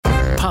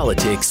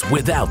politics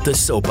without the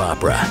soap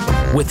opera,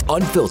 with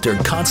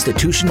unfiltered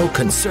constitutional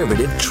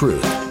conservative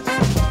truth.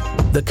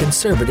 The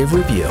Conservative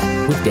Review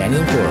with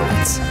Daniel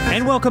Horowitz.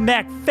 And welcome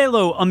back,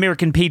 fellow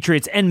American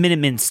patriots and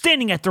Minutemen,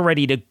 standing at the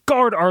ready to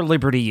guard our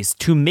liberties,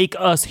 to make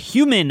us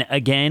human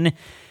again.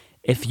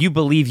 If you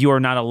believe you are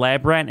not a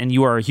lab rat and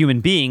you are a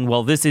human being,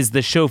 well, this is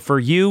the show for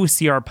you.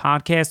 CR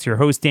Podcast, your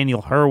host,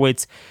 Daniel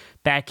Horowitz,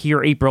 back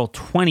here April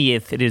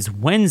 20th. It is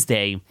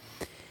Wednesday.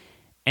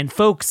 And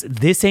folks,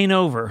 this ain't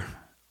over.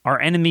 Our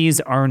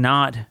enemies are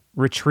not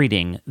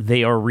retreating.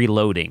 They are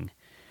reloading.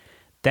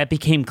 That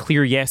became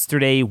clear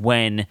yesterday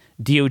when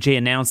DOJ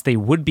announced they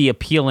would be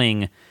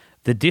appealing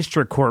the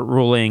district court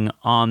ruling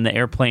on the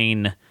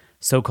airplane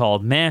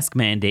so-called mask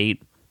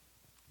mandate,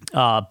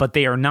 but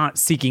they are not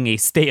seeking a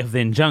stay of the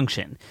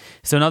injunction.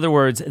 So in other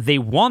words, they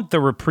want the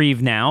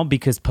reprieve now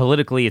because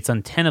politically it's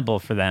untenable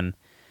for them,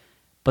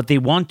 but they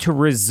want to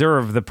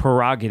reserve the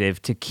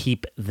prerogative to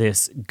keep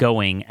this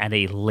going at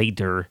a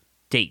later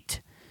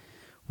date,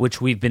 which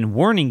we've been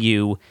warning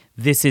you,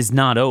 this is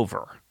not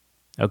over.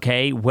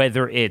 Okay,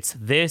 whether it's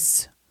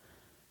this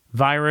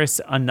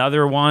virus,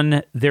 another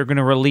one they're going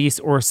to release,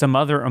 or some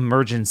other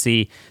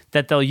emergency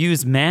that they'll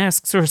use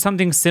masks or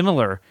something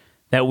similar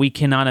that we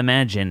cannot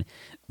imagine.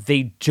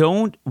 They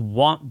don't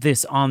want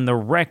this on the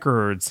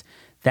records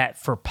that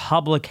for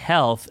public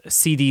health,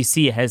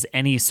 CDC has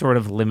any sort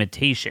of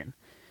limitation.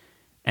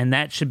 And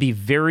that should be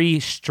very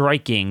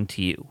striking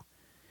to you.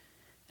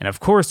 And of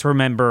course,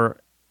 remember,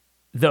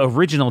 the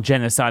original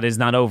genocide is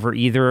not over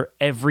either.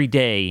 Every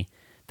day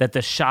that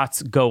the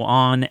shots go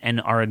on and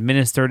are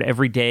administered,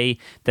 every day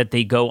that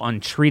they go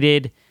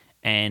untreated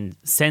and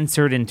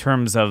censored in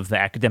terms of the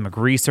academic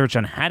research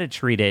on how to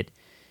treat it,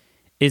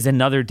 is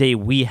another day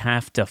we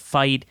have to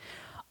fight.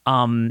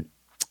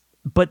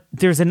 But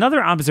there's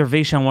another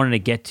observation I wanted to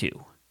get to,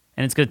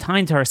 and it's going to tie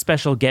into our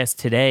special guest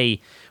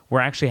today. We're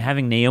actually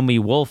having Naomi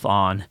Wolf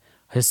on.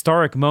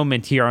 Historic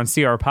moment here on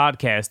CR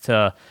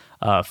Podcast.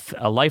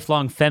 A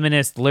lifelong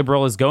feminist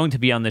liberal is going to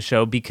be on the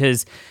show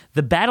because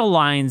the battle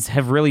lines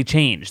have really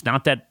changed.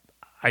 Not that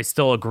I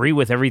still agree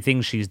with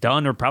everything she's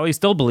done or probably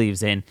still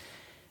believes in,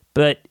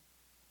 but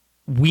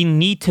we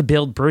need to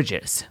build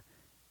bridges,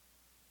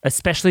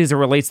 especially as it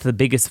relates to the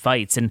biggest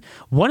fights. And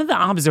one of the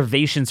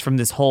observations from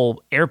this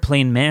whole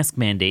airplane mask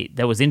mandate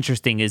that was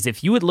interesting is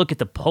if you would look at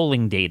the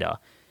polling data,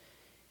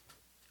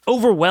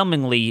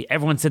 overwhelmingly,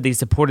 everyone said they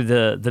supported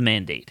the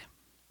mandate,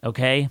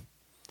 okay?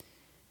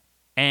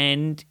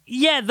 And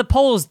yeah, the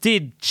polls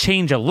did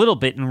change a little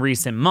bit in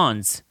recent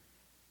months,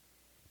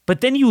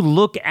 but then you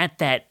look at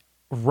that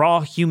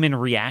raw human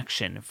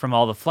reaction from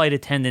all the flight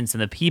attendants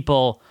and the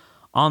people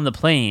on the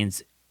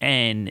planes,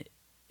 and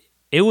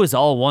it was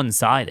all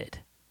one-sided.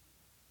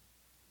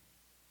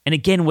 And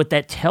again, what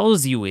that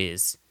tells you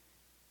is,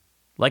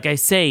 like I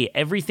say,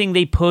 everything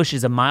they push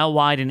is a mile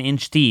wide and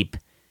inch deep.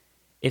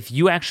 If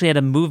you actually had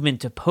a movement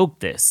to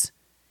poke this,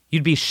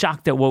 you'd be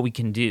shocked at what we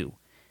can do.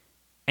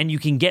 And you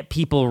can get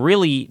people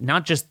really,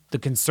 not just the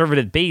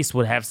conservative base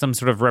would have some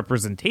sort of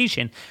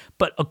representation,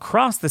 but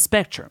across the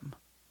spectrum,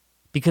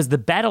 because the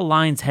battle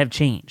lines have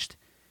changed.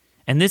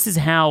 And this is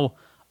how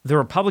the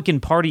Republican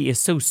Party is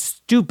so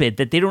stupid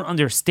that they don't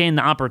understand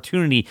the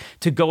opportunity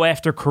to go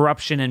after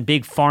corruption and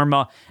big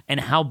pharma and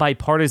how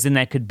bipartisan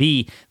that could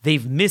be.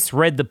 They've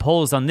misread the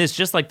polls on this,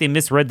 just like they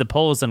misread the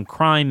polls on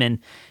crime and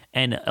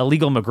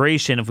illegal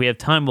immigration. If we have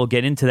time, we'll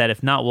get into that.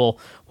 If not,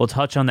 we'll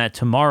touch on that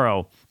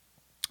tomorrow.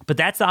 But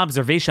that's the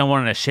observation I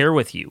wanted to share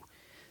with you.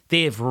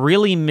 They have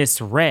really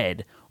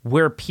misread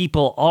where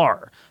people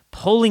are.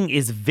 Polling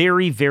is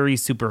very, very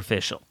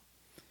superficial.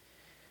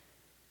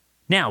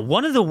 Now,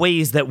 one of the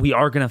ways that we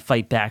are going to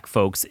fight back,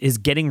 folks, is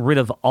getting rid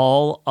of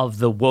all of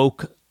the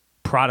woke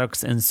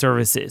products and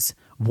services.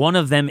 One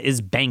of them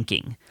is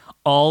banking.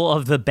 All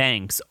of the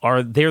banks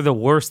they're the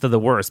worst of the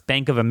worst.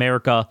 Bank of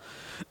America,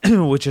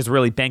 which is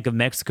really Bank of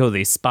Mexico,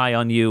 they spy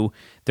on you.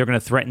 They're going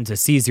to threaten to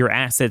seize your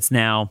assets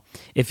now.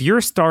 If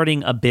you're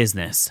starting a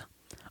business,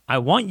 I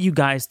want you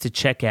guys to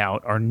check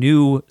out our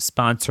new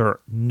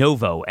sponsor,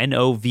 Novo,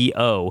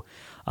 N-O-V-O.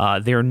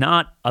 They're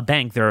not a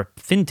bank, they're a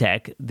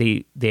fintech.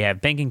 They have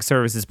banking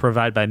services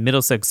provided by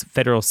Middlesex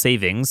Federal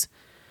Savings,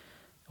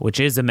 which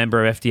is a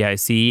member of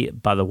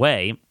FDIC, by the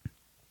way.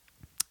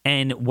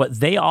 And what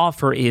they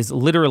offer is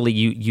literally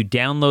you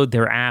download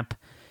their app,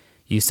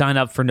 you sign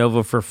up for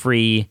Novo for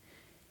free,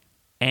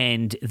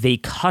 and they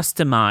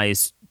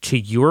customize to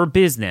your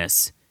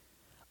business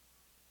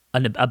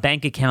a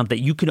bank account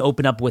that you can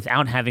open up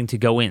without having to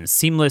go in.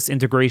 Seamless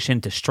integration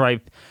to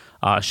Stripe,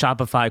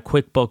 Shopify,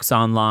 QuickBooks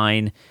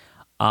Online.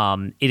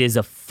 It is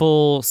a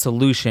full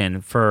solution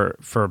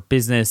for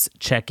business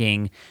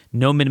checking,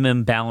 no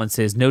minimum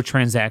balances, no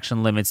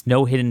transaction limits,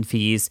 no hidden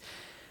fees.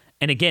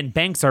 And again,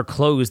 banks are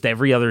closed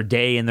every other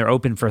day and they're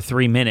open for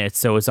 3 minutes,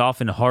 so it's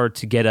often hard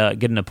to get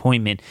an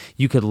appointment.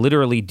 You could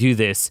literally do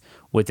this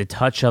with the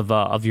touch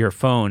of your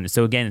phone.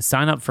 So again,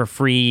 sign up for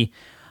free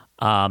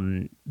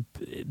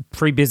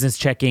business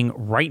checking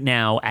right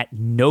now at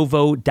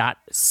novo.co,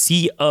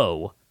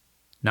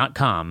 not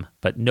com,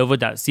 but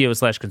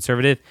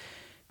novo.co/conservative.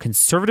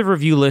 Conservative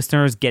Review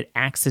listeners get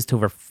access to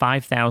over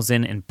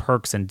 5,000 in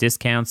perks and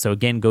discounts. So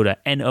again, go to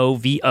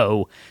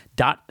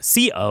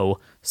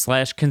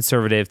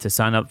novo.co/conservative to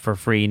sign up for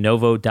free.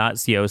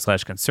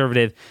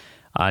 Novo.co/conservative.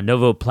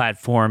 Novo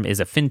Platform is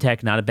a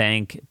fintech, not a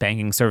bank.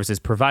 Banking services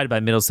provided by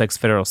Middlesex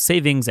Federal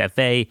Savings,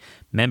 FA.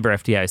 Member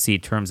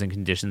FDIC. Terms and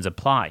conditions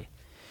apply.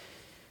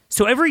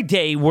 So every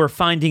day we're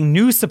finding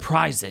new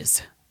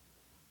surprises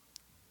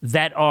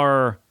that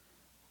are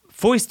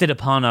foisted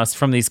upon us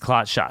from these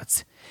clot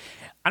shots.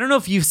 I don't know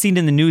if you've seen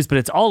in the news, but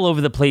it's all over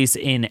the place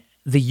in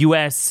the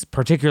U.S.,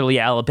 particularly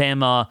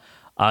Alabama,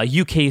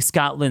 UK,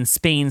 Scotland,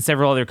 Spain,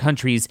 several other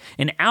countries,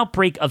 an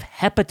outbreak of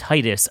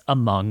hepatitis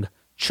among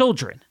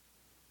children.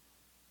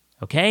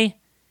 Okay?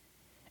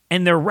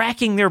 And they're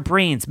racking their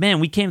brains. Man,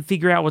 we can't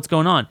figure out what's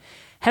going on.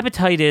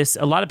 Hepatitis,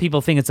 a lot of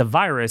people think it's a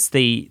virus.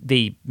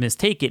 They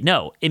mistake it.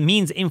 No, it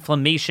means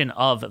inflammation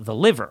of the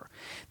liver.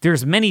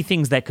 There's many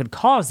things that could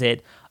cause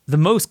it. The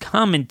most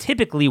common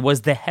typically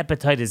was the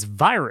hepatitis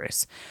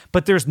virus,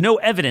 but there's no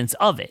evidence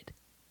of it.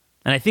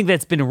 And I think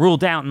that's been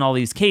ruled out in all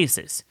these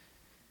cases.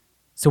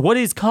 So what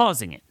is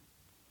causing it?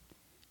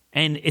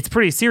 And it's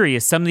pretty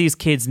serious. Some of these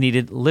kids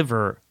needed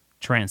liver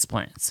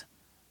transplants.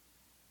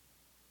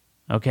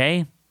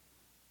 Okay?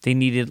 They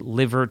needed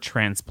liver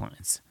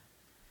transplants.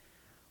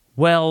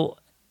 Well,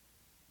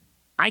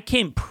 I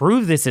can't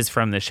prove this is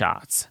from the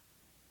shots.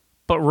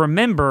 But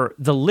remember,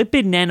 the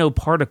lipid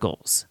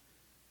nanoparticles,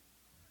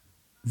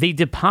 they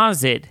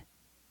deposit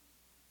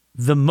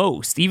the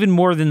most, even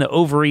more than the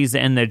ovaries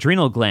and the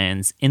adrenal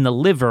glands, in the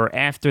liver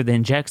after the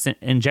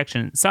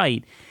injection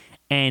site,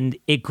 and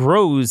it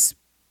grows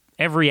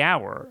every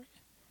hour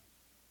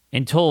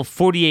until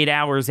 48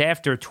 hours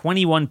after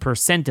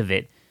 21% of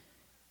it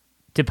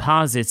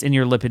deposits in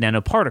your lipid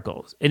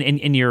nanoparticles,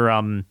 in your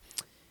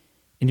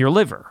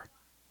liver.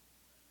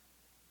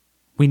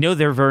 We know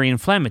they're very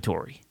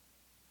inflammatory.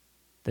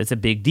 That's a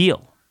big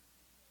deal.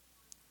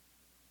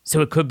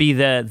 So it could be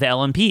the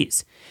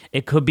LMPs.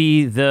 It could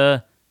be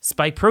the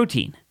spike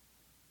protein.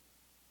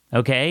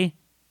 Okay?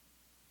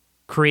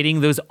 Creating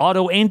those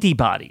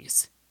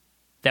autoantibodies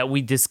that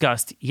we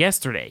discussed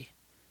yesterday.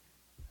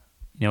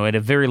 You know, at a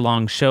very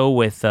long show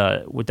with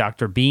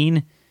Dr.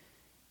 Bean.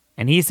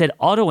 And he said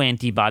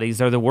autoantibodies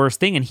are the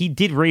worst thing. And he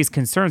did raise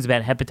concerns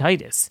about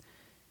hepatitis.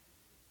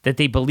 That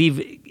they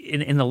believe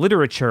in the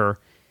literature,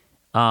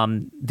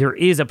 there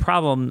is a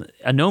problem,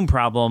 a known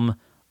problem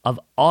of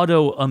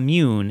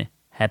autoimmune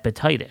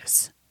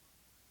hepatitis.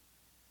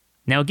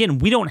 Now, again,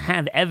 we don't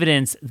have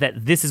evidence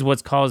that this is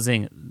what's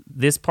causing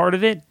this part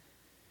of it,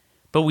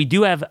 but we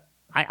do have,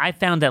 I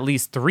found at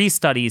least 3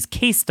 studies,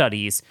 case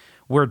studies,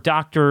 where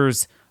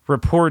doctors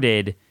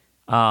reported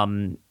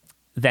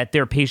that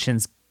their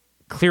patients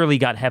clearly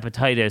got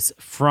hepatitis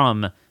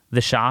from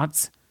the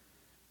shots.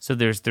 So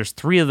there's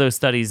 3 of those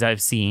studies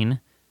I've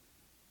seen.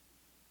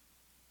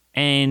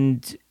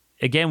 And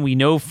again, we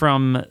know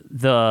from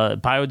the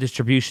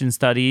biodistribution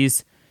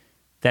studies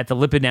that the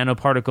lipid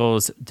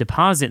nanoparticles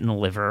deposit in the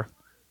liver.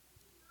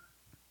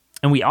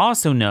 And we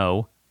also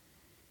know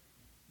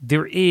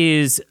there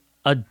is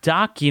a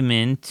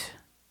document,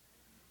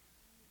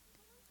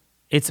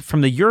 it's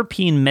from the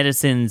European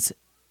Medicines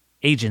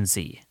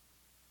Agency,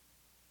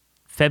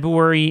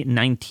 February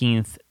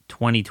 19th,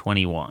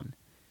 2021.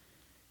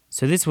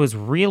 So this was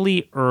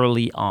really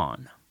early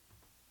on.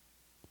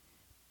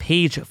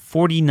 Page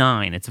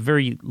 49, it's a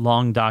very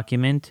long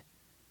document.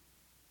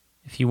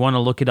 If you want to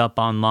look it up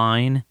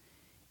online,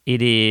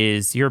 it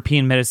is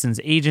European Medicines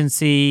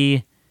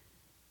Agency,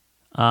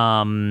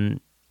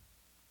 Comirnaty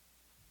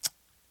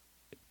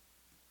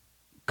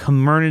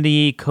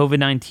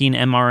COVID-19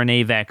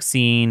 mRNA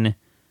vaccine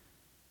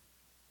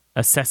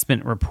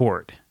assessment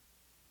report.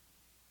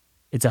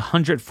 It's a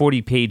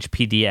 140-page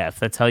PDF.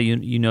 That's how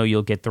you know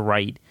you'll get the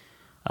right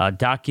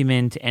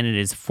document, and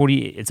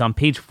it's on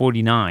page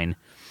 49.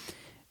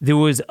 There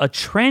was a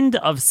trend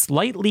of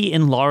slightly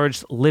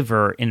enlarged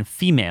liver in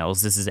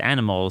females, this is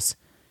animals,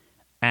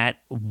 at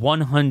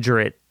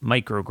 100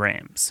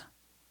 micrograms.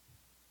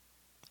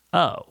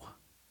 Oh,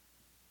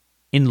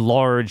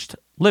 enlarged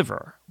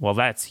liver. Well,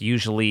 that's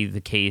usually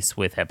the case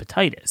with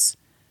hepatitis.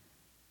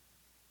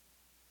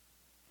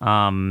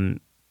 And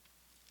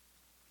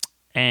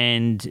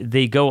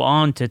they go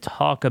on to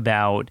talk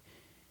about,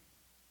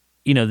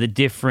 the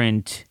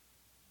different,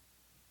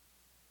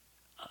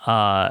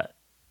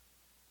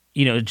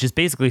 just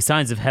basically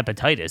signs of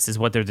hepatitis is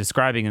what they're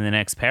describing in the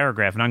next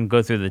paragraph. And I'm going to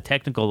go through the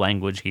technical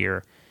language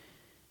here.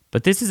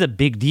 But this is a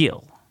big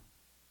deal.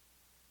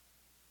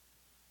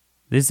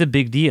 This is a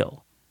big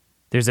deal.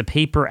 There's a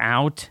paper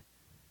out,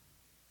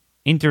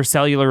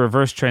 Intercellular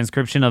Reverse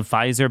Transcription of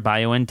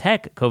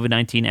Pfizer-BioNTech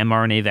COVID-19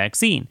 mRNA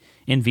Vaccine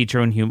in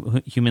vitro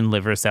and human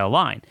liver cell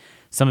line.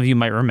 Some of you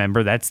might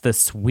remember that's the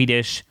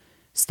Swedish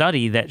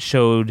study that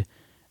showed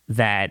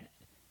that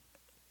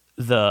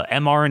the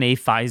mRNA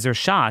Pfizer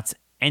shots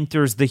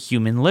enters the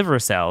human liver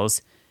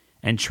cells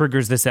and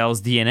triggers the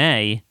cell's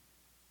DNA,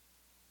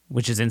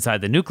 which is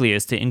inside the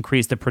nucleus, to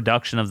increase the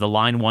production of the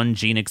line 1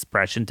 gene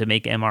expression to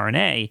make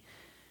mRNA.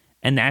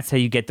 And that's how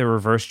you get the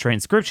reverse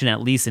transcription,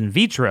 at least in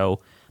vitro.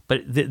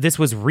 But this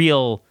was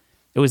real.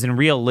 It was in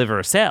real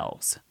liver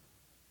cells.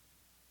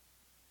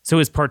 So it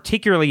was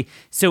particularly,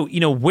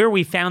 where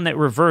we found that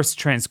reverse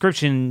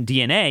transcription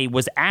DNA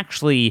was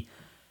actually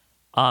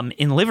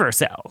in liver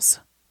cells.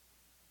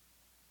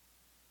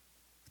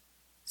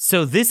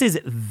 So this is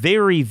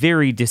very,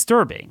 very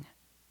disturbing.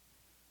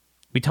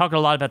 We talk a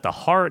lot about the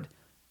heart,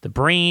 the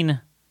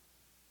brain,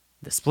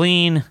 the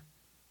spleen,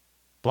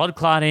 blood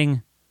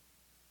clotting.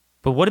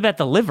 But what about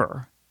the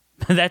liver?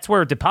 That's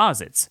where it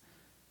deposits.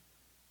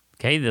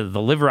 Okay, the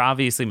liver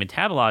obviously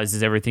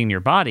metabolizes everything in your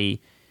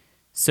body.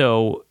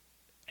 So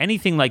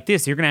anything like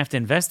this, you're going to have to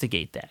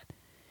investigate that.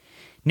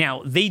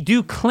 Now, they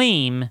do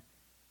claim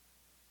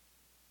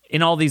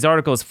in all these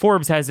articles,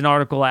 Forbes has an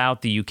article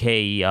out, the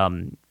UK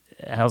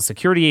Health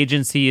Security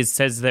Agency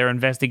says they're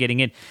investigating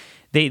it.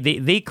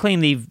 They claim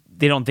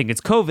they don't think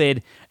it's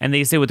COVID, and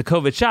they say with the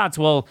COVID shots,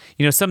 well,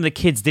 some of the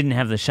kids didn't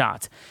have the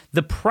shots.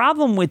 The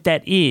problem with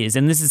that is,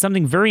 and this is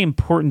something very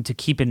important to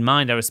keep in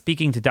mind, I was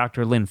speaking to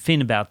Dr. Lynn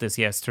Finn about this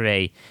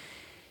yesterday,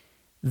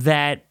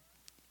 that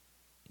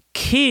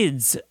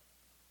kids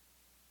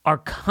are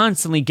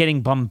constantly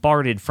getting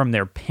bombarded from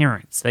their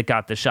parents that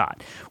got the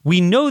shot. We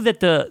know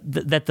that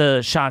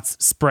the shots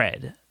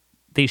spread,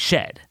 they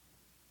shed.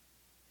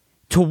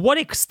 To what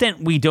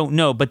extent, we don't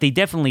know, but they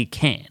definitely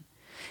can.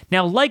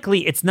 Now,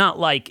 likely, it's not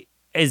like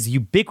as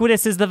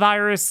ubiquitous as the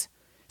virus,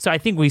 so I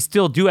think we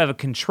still do have a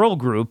control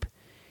group.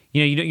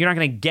 You're not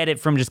going to get it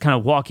from just kind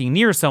of walking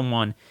near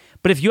someone,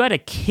 but if you had a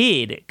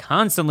kid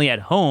constantly at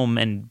home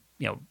and,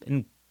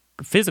 in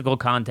physical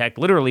contact,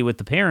 literally with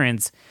the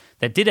parents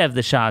that did have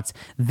the shots,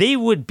 they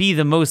would be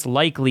the most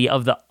likely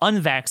of the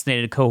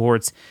unvaccinated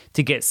cohorts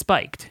to get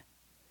spiked.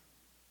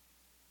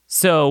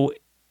 So,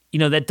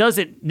 that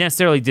doesn't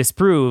necessarily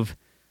disprove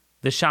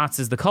the shots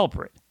is the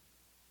culprit.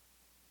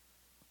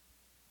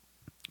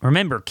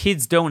 Remember,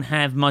 kids don't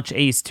have much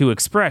ACE2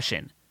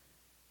 expression.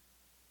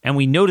 And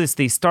we noticed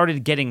they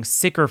started getting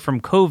sicker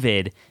from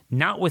COVID,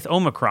 not with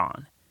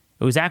Omicron.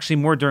 It was actually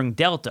more during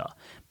Delta.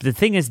 But the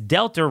thing is,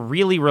 Delta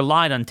really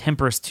relied on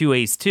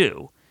TMPRSS2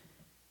 ACE2.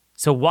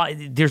 So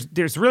why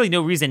there's really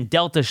no reason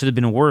Delta should have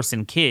been worse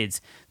in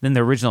kids than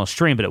the original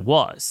strain, but it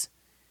was.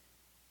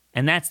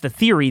 And that's the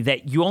theory,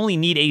 that you only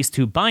need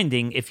ACE2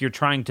 binding if you're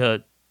trying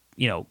to,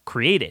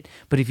 create it.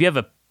 But if you have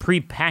a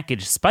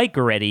prepackaged spike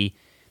already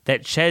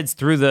that sheds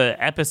through the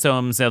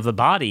episomes of the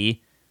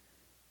body,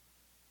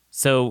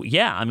 so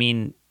yeah,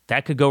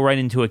 that could go right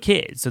into a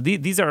kid. So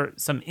these are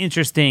some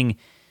interesting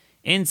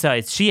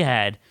insights she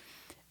had.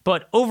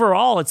 But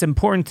overall, it's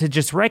important to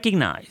just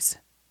recognize.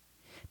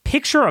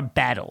 Picture a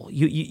battle.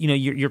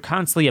 You're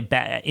constantly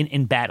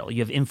in battle.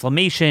 You have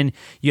inflammation.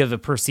 You have a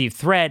perceived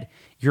threat.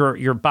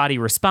 Your body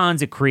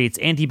responds. It creates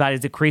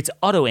antibodies. It creates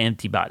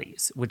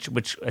autoantibodies,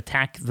 which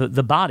attack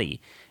the body,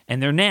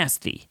 and they're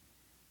nasty.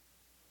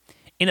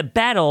 In a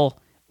battle,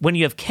 when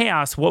you have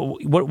chaos,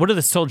 what do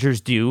the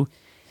soldiers do?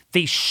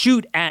 They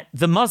shoot at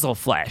the muzzle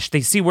flash.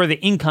 They see where the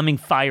incoming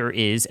fire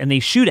is, and they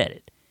shoot at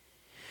it.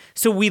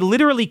 So we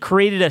literally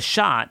created a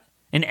shot,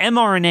 an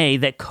mRNA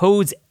that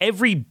codes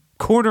every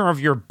corner of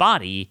your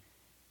body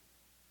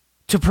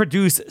to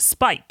produce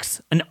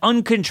spikes, an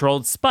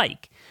uncontrolled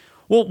spike.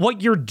 Well,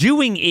 what you're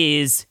doing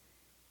is,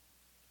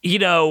 you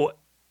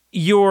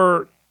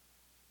have,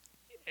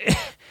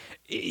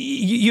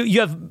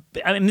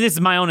 this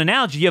is my own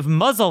analogy, you have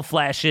muzzle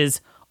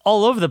flashes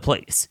all over the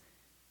place.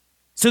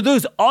 So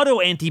those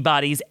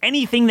autoantibodies,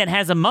 anything that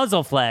has a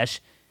muzzle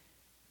flash,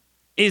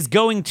 is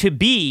going to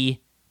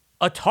be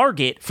a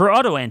target for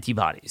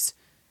autoantibodies.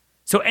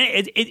 So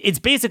it's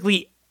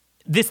basically,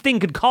 this thing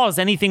could cause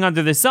anything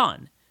under the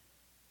sun.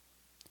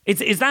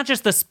 It's not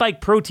just the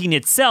spike protein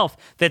itself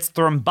that's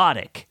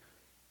thrombotic,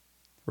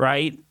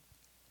 right?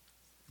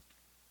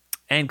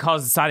 And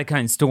causes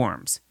cytokine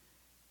storms.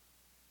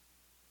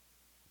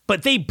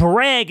 But they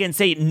brag and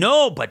say,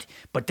 no, but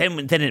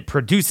then it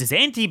produces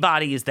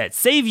antibodies that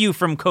save you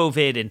from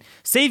COVID and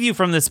save you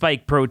from the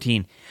spike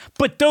protein.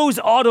 But those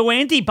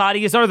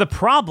autoantibodies are the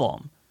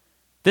problem.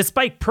 The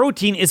spike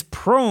protein is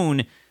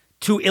prone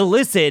to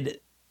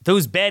elicit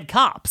those bad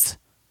cops.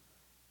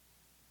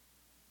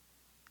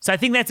 So I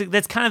think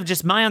that's kind of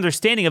just my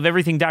understanding of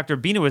everything Dr.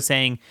 Bina was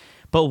saying.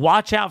 But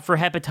watch out for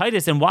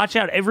hepatitis, and watch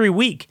out every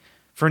week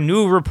for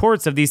new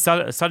reports of these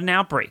sudden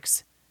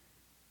outbreaks.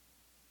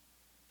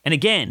 And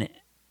again,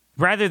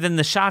 rather than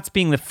the shots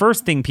being the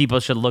first thing people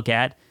should look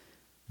at,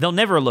 they'll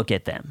never look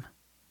at them.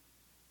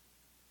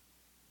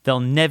 They'll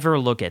never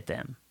look at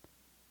them.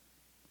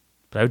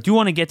 But I do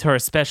want to get to our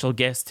special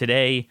guest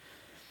today.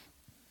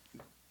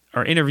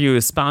 Our interview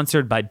is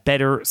sponsored by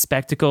Better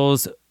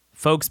Spectacles.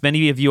 Folks,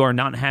 many of you are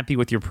not happy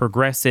with your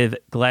progressive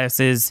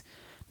glasses,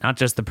 not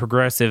just the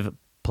progressive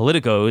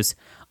politicos.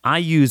 I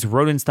use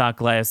Rodenstock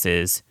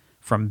glasses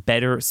from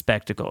Better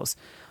Spectacles.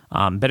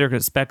 Better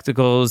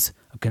Spectacles,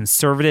 a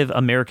conservative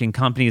American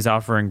company, is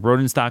offering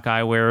Rodenstock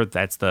eyewear.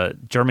 That's the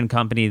German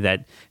company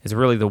that is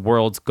really the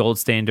world's gold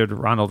standard.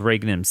 Ronald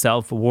Reagan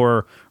himself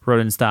wore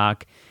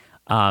Rodenstock.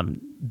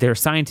 Their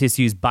scientists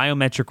use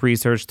biometric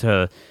research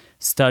to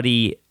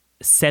study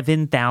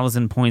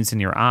 7,000 points in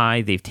your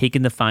eye. They've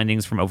taken the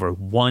findings from over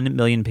 1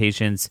 million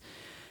patients,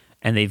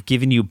 and they've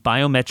given you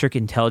biometric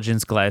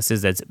intelligence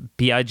glasses, that's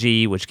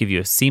BIG, which give you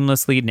a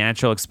seamlessly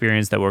natural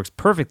experience that works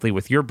perfectly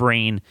with your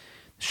brain,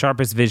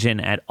 sharpest vision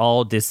at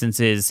all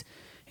distances,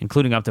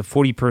 including up to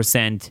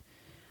 40%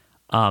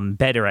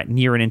 better at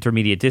near and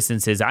intermediate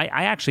distances. I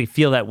actually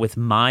feel that with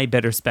my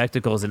better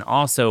spectacles, and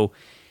also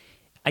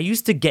I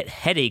used to get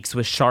headaches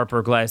with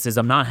sharper glasses.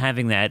 I'm not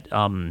having that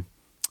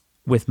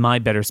with my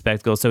better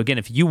spectacles. So again,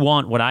 if you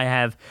want what I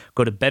have,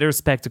 go to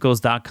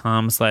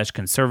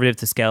betterspectacles.com/conservative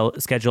to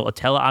schedule a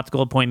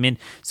teleoptical appointment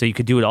so you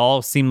could do it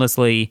all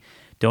seamlessly.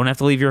 Don't have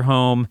to leave your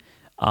home.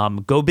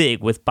 Go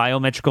big with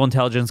biometrical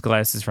intelligence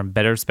glasses from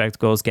Better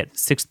Spectacles. Get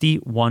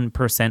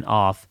 61%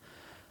 off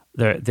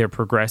their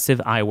progressive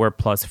eyewear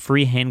plus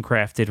free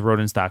handcrafted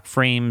Rodenstock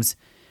frames.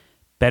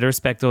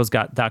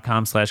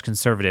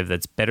 betterspectacles.com/conservative.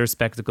 That's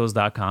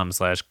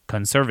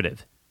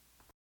betterspectacles.com/conservative.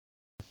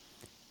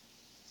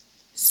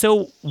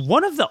 So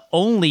one of the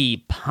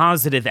only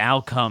positive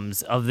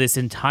outcomes of this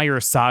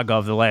entire saga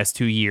of the last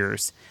 2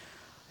 years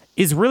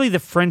is really the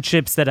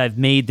friendships that I've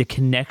made, the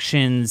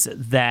connections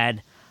that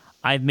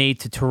I've made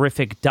to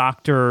terrific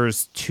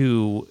doctors,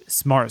 to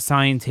smart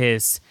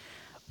scientists.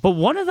 But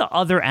one of the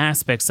other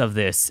aspects of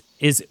this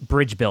is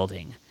bridge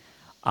building.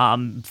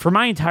 For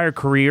my entire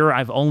career,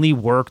 I've only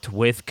worked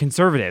with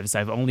conservatives.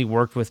 I've only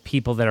worked with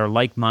people that are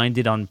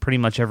like-minded on pretty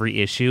much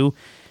every issue.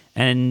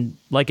 And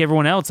like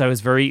everyone else, I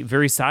was very,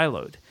 very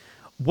siloed.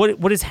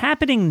 What is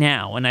happening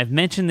now, and I've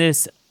mentioned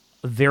this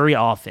very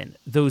often,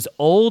 those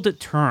old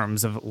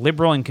terms of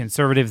liberal and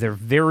conservative, they're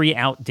very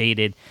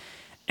outdated,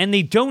 and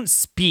they don't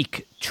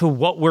speak to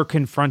what we're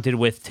confronted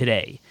with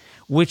today,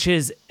 which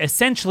is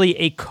essentially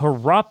a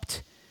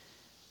corrupt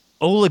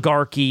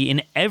oligarchy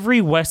in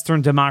every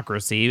Western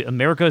democracy.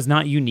 America is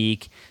not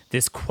unique.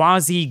 This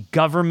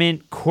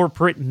quasi-government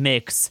corporate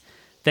mix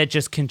that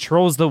just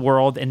controls the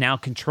world and now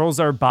controls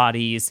our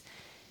bodies.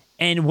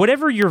 And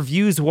whatever your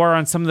views were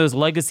on some of those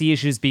legacy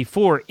issues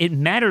before, it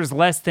matters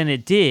less than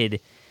it did.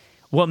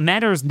 What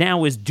matters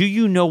now is, do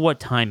you know what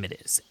time it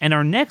is? And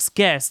our next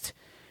guest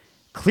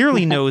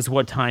clearly knows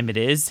what time it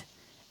is.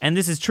 And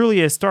this is truly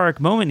a historic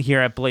moment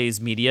here at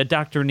Blaze Media.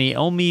 Dr.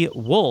 Naomi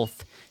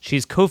Wolf.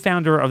 She's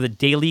co-founder of the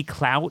Daily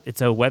Clout.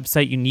 It's a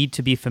website you need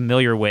to be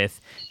familiar with,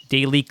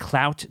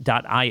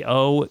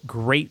 dailyclout.io.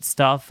 Great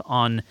stuff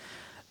on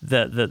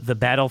the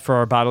battle for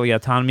our bodily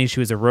autonomy. She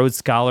was a Rhodes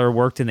Scholar,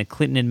 worked in the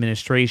Clinton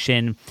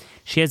administration.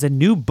 She has a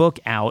new book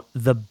out,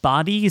 The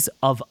Bodies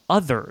of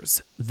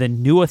Others, The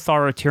New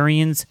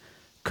Authoritarians,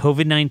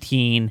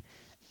 COVID-19,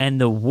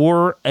 and the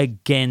War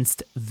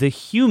Against the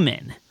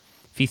Human.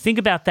 If you think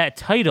about that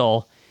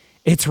title,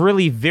 it's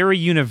really very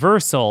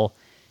universal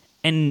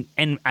and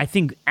I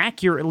think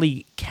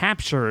accurately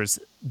captures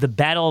the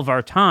battle of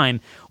our time,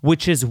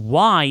 which is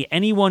why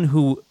anyone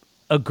who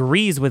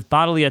agrees with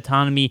bodily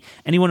autonomy,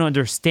 anyone who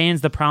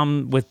understands the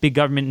problem with big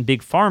government and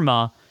big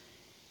pharma,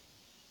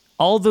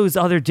 all those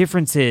other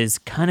differences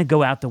kind of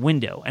go out the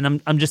window.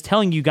 And I'm just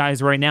telling you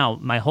guys right now,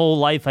 my whole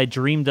life I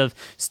dreamed of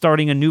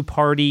starting a new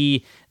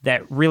party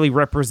that really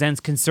represents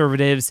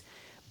conservatives.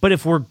 But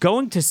if we're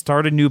going to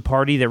start a new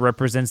party that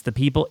represents the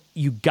people,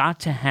 you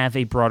got to have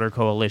a broader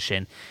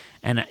coalition.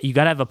 And you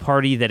got to have a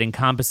party that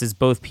encompasses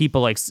both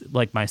people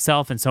like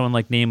myself and someone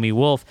like Naomi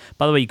Wolf.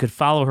 By the way, you could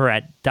follow her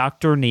at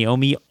Dr.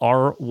 Naomi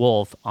R.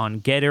 Wolf on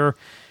Getter.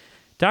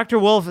 Dr.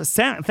 Wolf,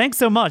 thanks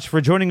so much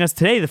for joining us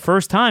today, the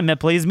first time at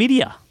Blaze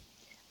Media.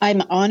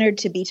 I'm honored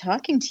to be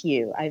talking to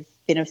you. I've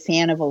been a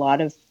fan of a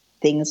lot of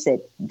things that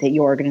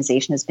your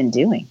organization has been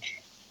doing.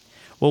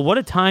 Well, what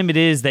a time it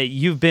is that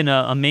you've been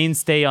a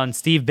mainstay on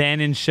Steve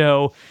Bannon's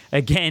show,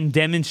 again,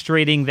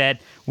 demonstrating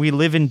that we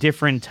live in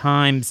different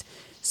times.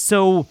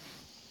 So,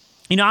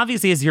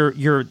 obviously, as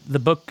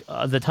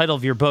the title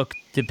of your book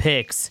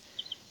depicts,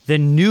 the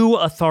new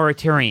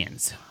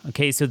authoritarians.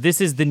 Okay, so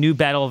this is the new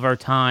battle of our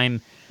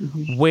time,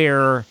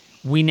 where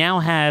we now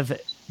have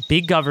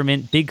big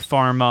government, big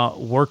pharma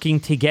working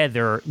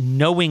together,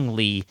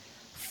 knowingly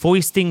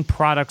foisting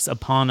products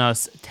upon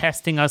us,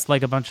 testing us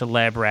like a bunch of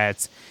lab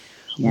rats.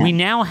 Yeah. We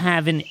now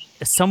have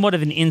somewhat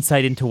of an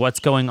insight into what's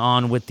going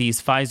on with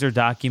these Pfizer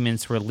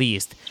documents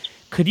released.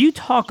 Could you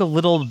talk a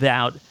little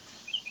about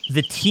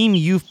the team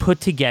you've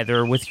put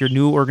together with your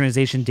new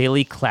organization,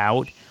 Daily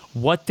Clout,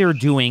 what they're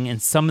doing,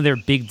 and some of their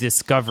big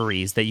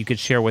discoveries that you could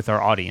share with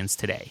our audience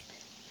today?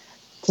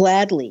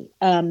 Gladly.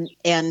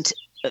 And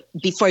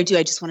before I do,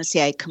 I just want to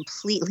say I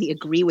completely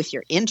agree with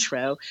your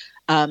intro.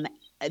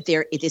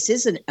 This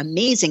is an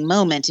amazing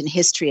moment in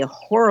history, a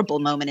horrible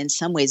moment in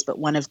some ways, but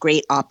one of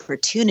great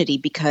opportunity,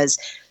 because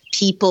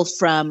people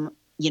from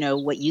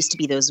what used to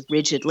be those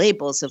rigid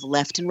labels of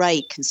left and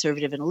right,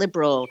 conservative and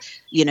liberal,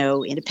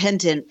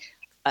 independent,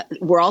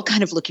 we're all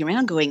kind of looking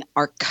around going,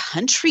 our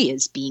country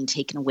is being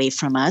taken away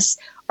from us.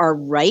 Our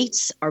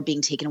rights are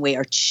being taken away.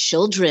 Our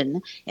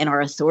children and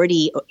our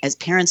authority as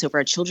parents over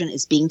our children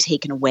is being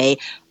taken away.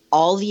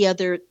 All the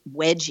other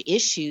wedge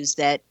issues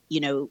that,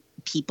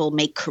 people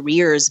make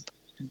careers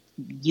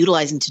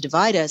utilizing to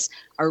divide us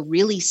are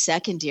really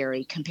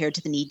secondary compared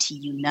to the need to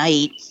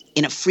unite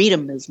in a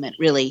freedom movement,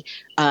 really,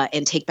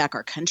 and take back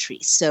our country.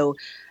 So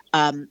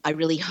I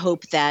really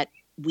hope that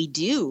we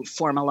do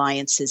form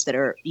alliances that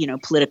are,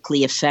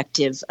 politically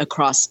effective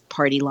across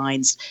party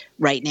lines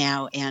right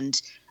now,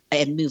 and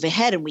move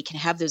ahead, and we can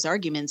have those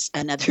arguments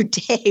another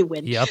day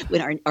when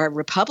our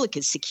republic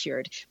is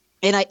secured.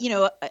 And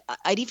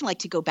I'd even like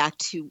to go back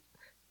to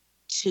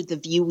the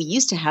view we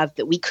used to have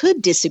that we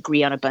could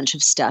disagree on a bunch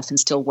of stuff and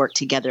still work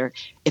together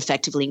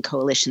effectively in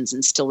coalitions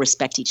and still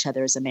respect each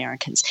other as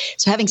Americans.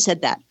 So having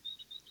said that,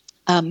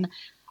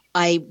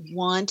 I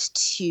want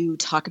to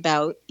talk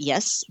about,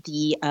 yes,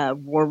 the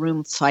War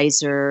Room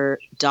Pfizer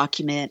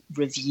document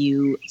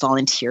review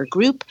volunteer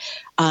group.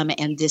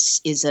 And this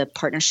is a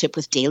partnership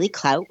with Daily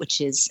Clout,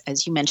 which is,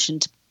 as you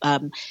mentioned,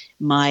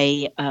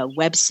 my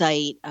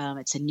website.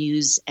 It's a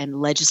news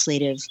and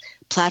legislative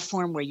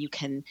platform where you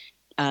can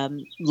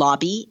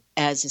lobby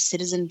as a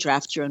citizen,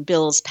 draft your own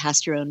bills,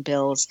 pass your own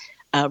bills,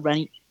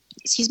 run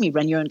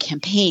your own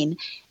campaign.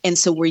 And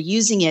so we're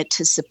using it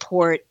to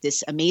support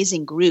this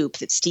amazing group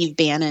that Steve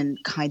Bannon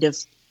kind of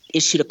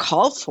issued a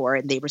call for,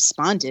 and they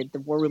responded.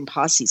 The War Room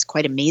Posse is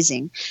quite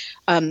amazing.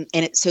 So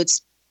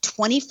it's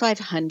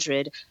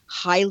 2,500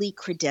 highly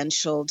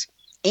credentialed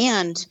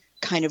and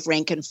kind of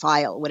rank and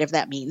file, whatever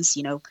that means,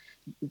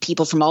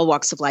 people from all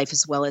walks of life,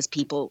 as well as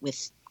people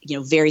with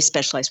very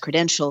specialized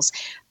credentials.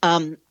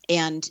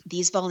 And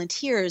these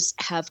volunteers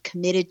have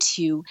committed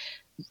to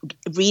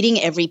reading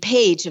every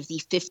page of the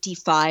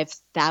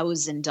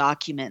 55,000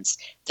 documents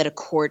that a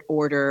court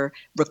order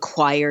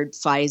required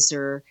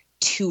Pfizer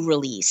to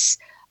release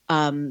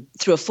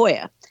through a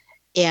FOIA.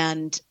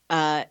 And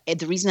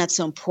the reason that's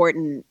so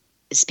important,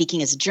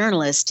 speaking as a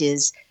journalist,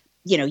 is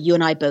you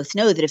and I both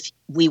know that if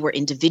we were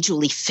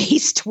individually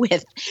faced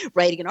with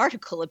writing an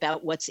article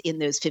about what's in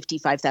those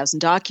 55,000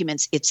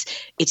 documents,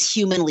 it's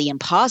humanly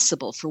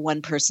impossible for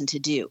one person to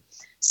do.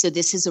 So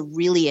this is a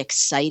really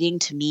exciting,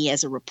 to me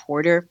as a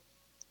reporter,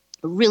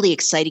 a really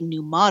exciting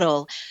new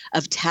model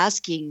of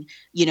tasking,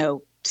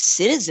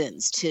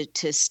 citizens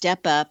to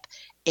step up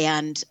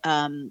and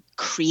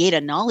create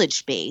a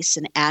knowledge base,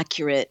 an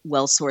accurate,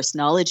 well-sourced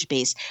knowledge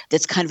base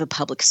that's kind of a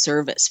public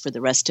service for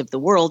the rest of the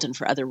world and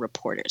for other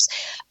reporters.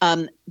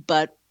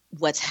 But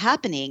what's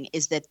happening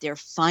is that they're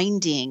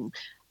finding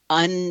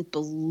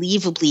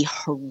unbelievably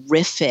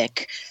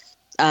horrific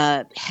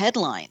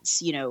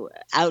headlines,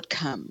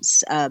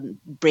 outcomes,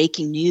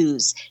 breaking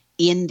news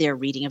in their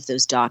reading of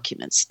those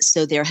documents.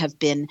 So there have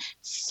been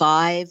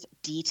 5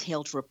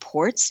 detailed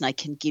reports, and I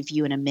can give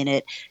you in a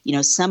minute,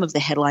 some of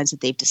the headlines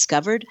that they've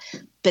discovered.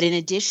 But in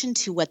addition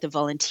to what the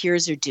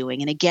volunteers are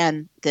doing, and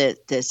again, the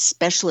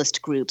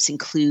specialist groups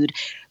include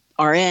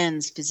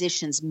RNs,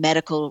 physicians,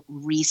 medical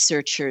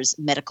researchers,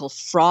 medical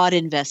fraud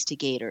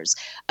investigators,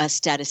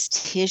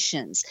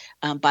 statisticians,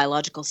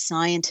 biological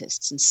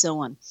scientists, and so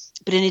on.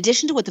 But in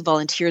addition to what the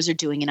volunteers are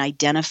doing in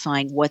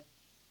identifying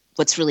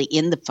what's really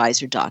in the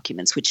Pfizer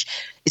documents, which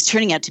is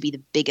turning out to be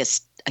the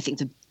biggest, I think,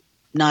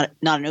 not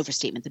an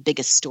overstatement, the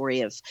biggest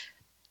story of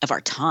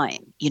our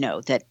time,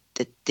 that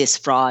this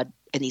fraud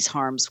and these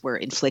harms were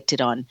inflicted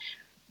on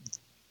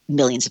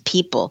millions of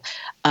people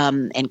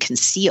and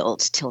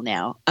concealed till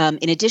now.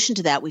 In addition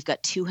to that, we've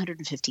got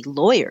 250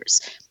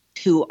 lawyers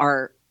who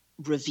are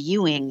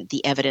reviewing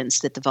the evidence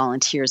that the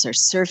volunteers are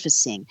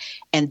surfacing,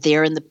 and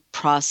they're in the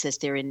process.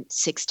 They're in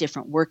 6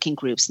 different working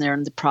groups, and they're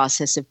in the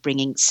process of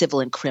bringing civil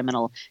and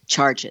criminal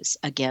charges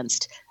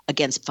against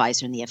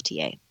Pfizer and the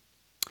FDA.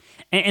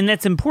 And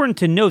that's important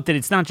to note that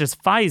it's not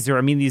just Pfizer.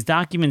 I mean, these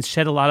documents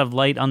shed a lot of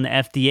light on the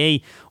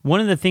FDA. One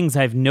of the things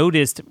I've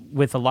noticed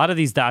with a lot of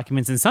these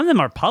documents, and some of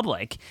them are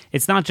public,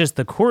 it's not just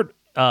the court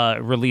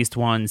released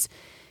ones,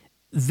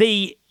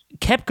 they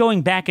kept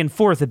going back and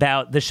forth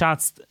about the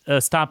shots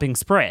stopping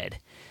spread.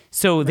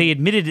 So they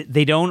admitted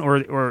they don't,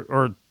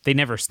 or they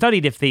never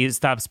studied if they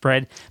stop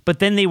spread, but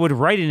then they would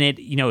write in it,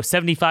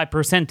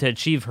 75% to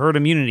achieve herd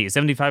immunity,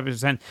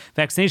 75%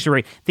 vaccination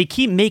rate. They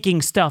keep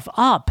making stuff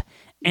up,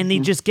 and they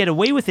just get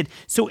away with it.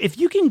 So if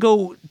you can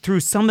go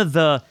through some of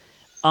the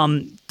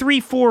 3,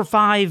 4,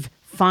 5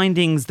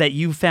 findings that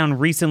you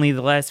found recently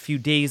the last few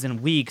days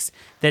and weeks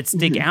that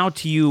stick out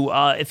to you,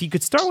 if you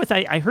could start with,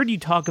 I heard you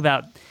talk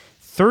about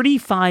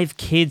 35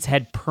 kids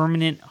had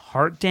permanent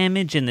heart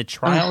damage in the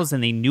trials,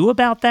 and they knew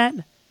about that?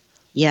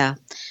 Yeah.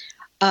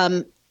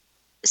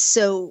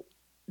 So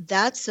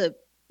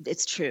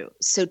it's true.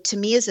 So to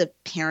me as a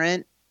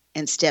parent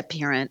and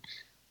step-parent,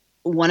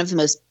 one of the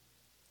most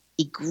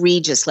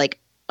egregious,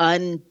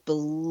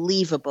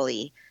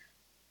 unbelievably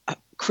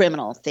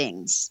criminal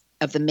things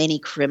of the many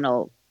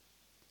criminal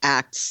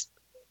acts,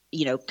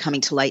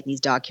 coming to light in these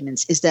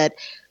documents is that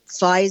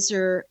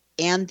Pfizer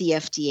and the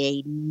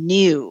FDA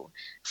knew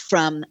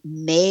from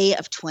May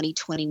of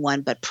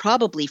 2021, but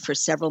probably for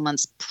several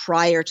months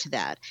prior to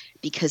that,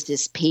 because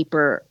this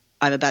paper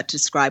I'm about to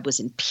describe was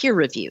in peer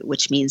review,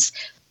 which means,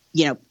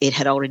 it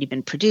had already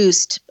been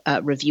produced.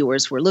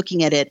 Reviewers were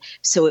looking at it.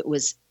 So it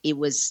was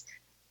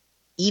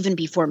even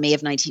before May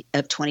of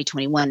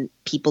 2021,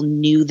 people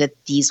knew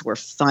that these were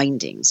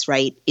findings,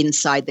 right,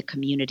 inside the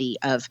community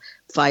of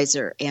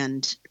Pfizer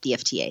and the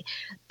FDA.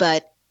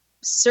 But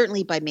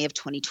certainly by May of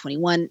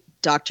 2021,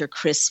 Dr.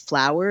 Chris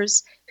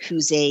Flowers,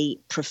 who's a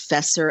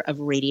professor of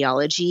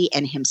radiology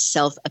and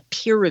himself a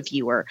peer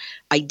reviewer,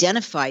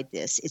 identified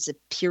this. It's a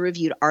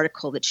peer-reviewed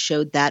article that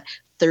showed that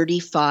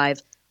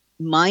 35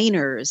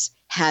 minors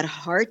had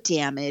heart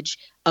damage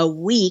a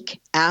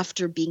week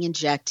after being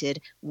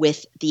injected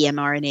with the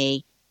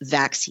mRNA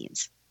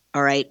vaccines.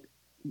 All right.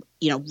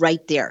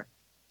 Right there.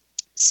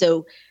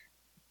 So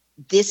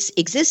this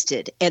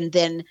existed. And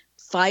then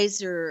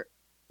Pfizer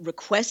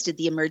requested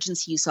the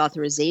emergency use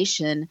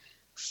authorization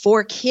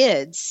for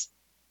kids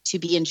to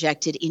be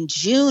injected in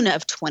June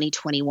of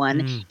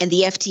 2021, and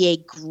the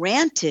FDA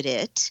granted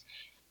it.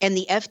 And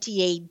the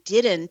FDA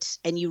didn't,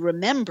 and you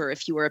remember,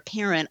 if you were a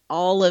parent,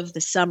 all of the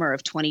summer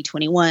of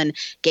 2021,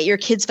 get your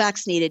kids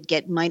vaccinated,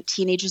 get my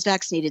teenagers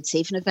vaccinated,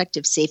 safe and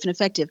effective, safe and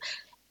effective.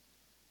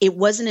 It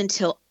wasn't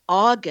until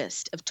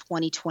August of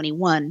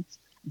 2021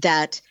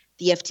 that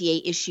the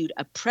FDA issued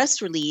a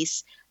press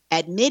release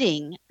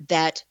admitting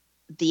that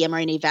the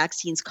mRNA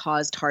vaccines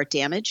caused heart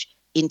damage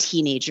in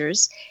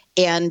teenagers.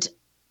 And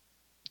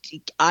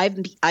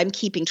I'm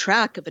keeping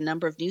track of a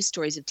number of news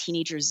stories of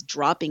teenagers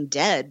dropping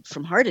dead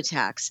from heart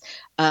attacks.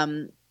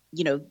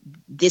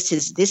 This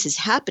is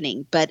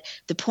happening. But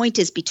the point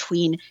is,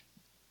 between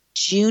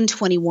June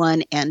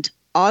 21 and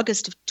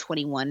August of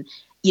 21,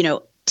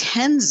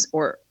 tens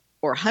or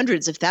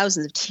hundreds of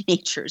thousands of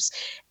teenagers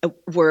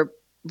were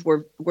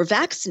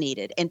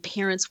vaccinated, and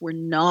parents were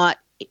not.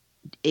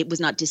 It was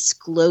not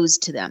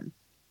disclosed to them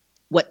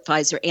what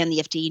Pfizer and the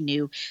FDA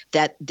knew,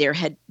 that there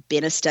had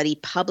been a study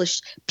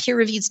published,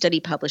 peer-reviewed study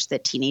published,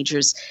 that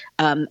teenagers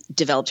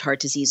developed heart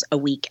disease a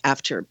week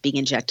after being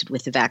injected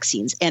with the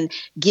vaccines. And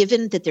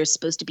given that there's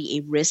supposed to be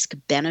a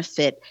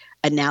risk-benefit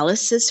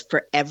analysis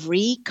for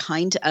every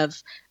kind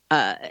of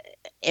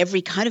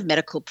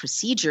medical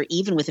procedure,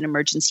 even with an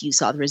emergency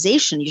use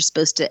authorization, you're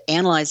supposed to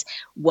analyze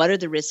what are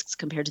the risks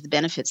compared to the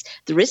benefits.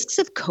 The risks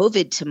of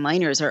COVID to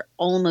minors are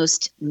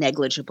almost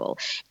negligible.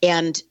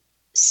 And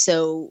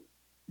so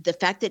the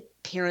fact that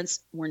parents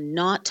were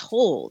not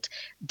told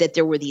that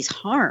there were these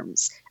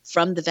harms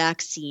from the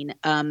vaccine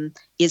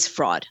is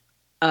fraud,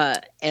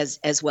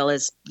 as well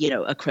as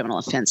a criminal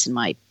offense in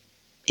my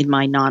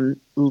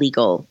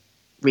non-legal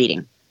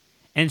reading.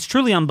 And it's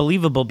truly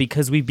unbelievable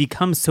because we've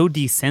become so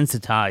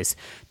desensitized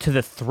to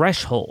the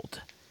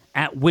threshold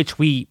at which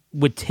we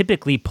would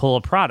typically pull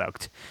a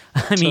product.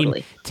 I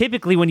mean,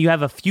 typically when you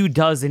have a few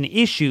dozen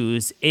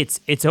issues,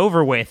 it's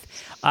over with.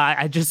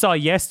 I just saw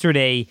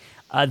yesterday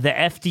the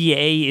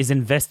FDA is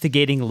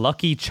investigating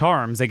Lucky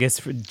Charms, I guess,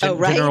 for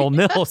General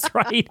Mills,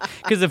 right?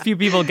 Because a few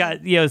people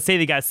say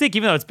they got sick,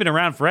 even though it's been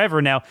around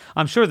forever now.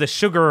 I'm sure the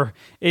sugar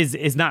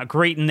is not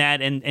great in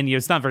that, and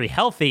it's not very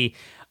healthy.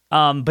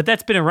 But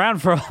that's been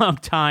around for a long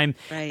time.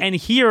 Right. And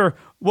here,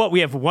 we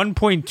have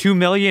 1.2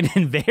 million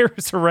in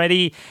VAERS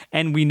already,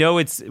 and we know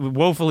it's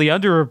woefully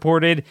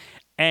underreported.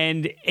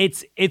 And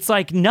it's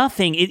like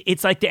nothing.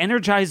 It's like the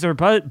Energizer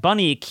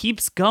Bunny. It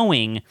keeps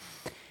going.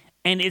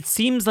 And it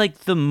seems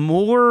like the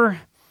more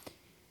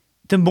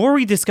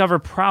we discover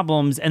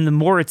problems and the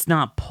more it's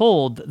not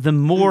pulled, the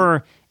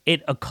more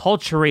it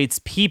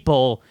acculturates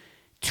people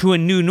to a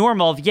new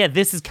normal of,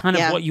 this is kind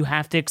of what you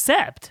have to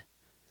accept.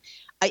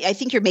 I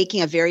think you're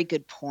making a very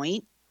good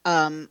point,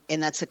 and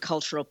that's a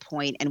cultural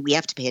point, and we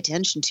have to pay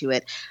attention to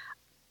it.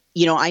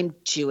 I'm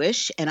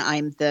Jewish, and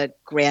I'm the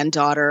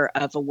granddaughter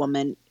of a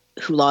woman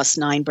who lost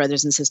 9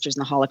 brothers and sisters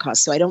in the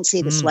Holocaust, so I don't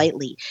say this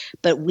lightly.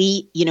 But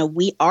we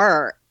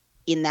are,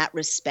 in that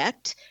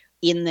respect,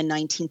 in the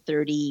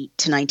 1930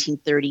 to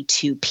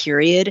 1932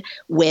 period,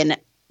 when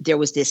there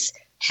was this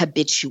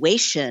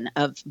habituation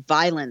of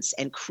violence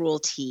and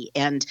cruelty,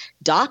 and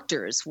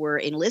doctors were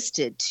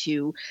enlisted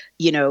to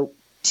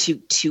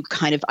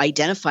kind of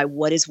identify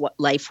what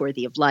life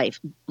worthy of life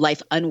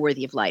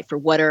unworthy of life, or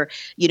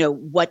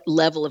what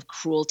level of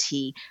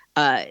cruelty,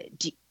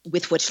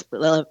 with which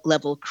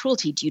level of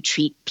cruelty do you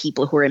treat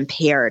people who are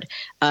impaired,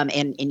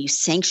 and you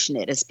sanction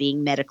it as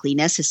being medically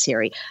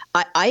necessary.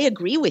 I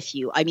agree with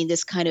you. I mean,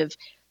 this kind of,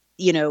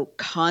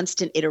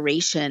 constant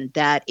iteration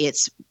that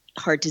it's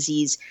heart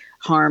disease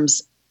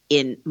harms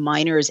in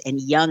minors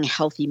and young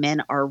healthy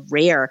men are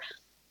rare.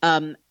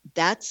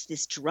 That's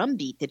this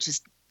drumbeat that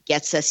just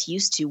gets us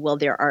used to, well,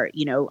 there are,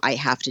 I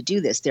have to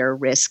do this. There are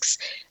risks.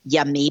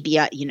 Yeah, maybe,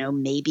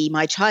 maybe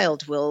my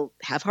child will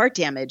have heart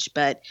damage,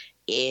 but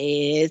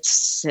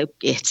it's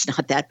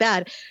not that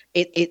bad.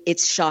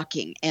 It's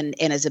shocking. And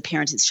as a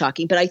parent, it's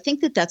shocking. But I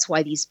think that's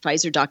why these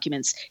Pfizer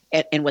documents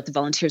and what the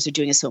volunteers are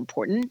doing is so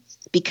important,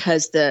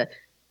 because the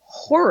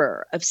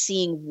horror of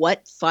seeing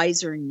what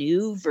Pfizer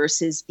knew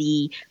versus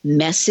the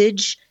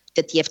message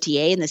that the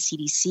FDA and the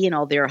CDC and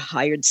all their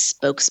hired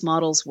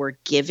spokesmodels were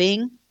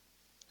giving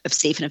of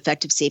safe and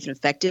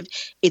effective,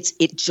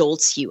 it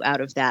jolts you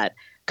out of that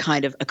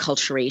kind of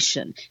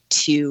acculturation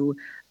to,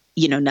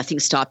 nothing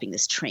stopping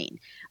this train.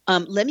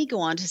 Let me go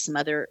on to some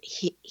other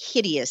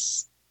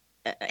hideous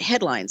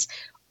headlines.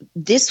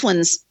 This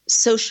one's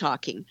so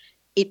shocking.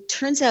 It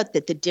turns out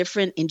that the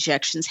different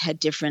injections had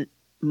different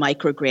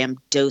microgram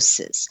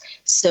doses.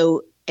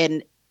 So,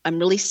 and I'm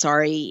really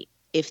sorry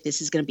if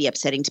this is going to be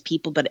upsetting to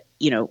people, but,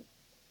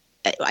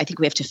 I think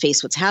we have to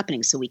face what's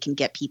happening so we can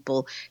get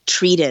people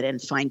treated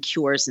and find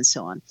cures and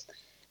so on.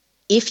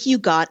 If you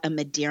got a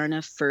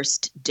Moderna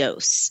first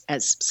dose,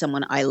 as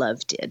someone I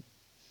love did,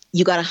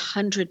 you got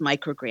 100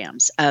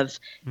 micrograms of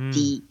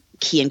the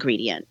key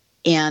ingredient.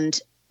 And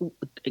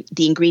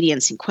the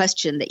ingredients in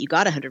question that you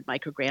got 100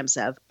 micrograms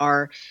of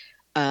are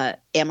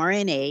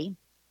mRNA,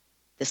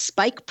 the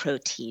spike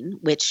protein,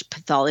 which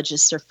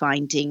pathologists are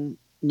finding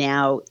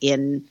now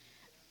in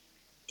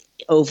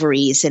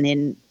ovaries and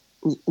in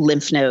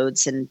lymph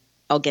nodes, and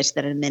I'll get to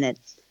that in a minute,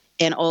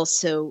 and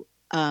also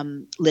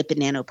lipid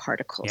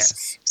nanoparticles.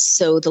 Yes.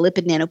 So the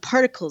lipid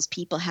nanoparticles,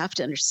 people have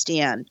to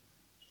understand,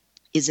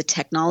 is a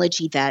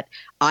technology that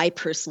I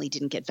personally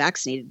didn't get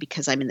vaccinated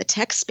because I'm in the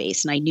tech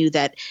space, and I knew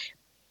that,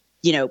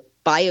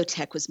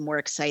 biotech was more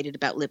excited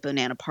about lipid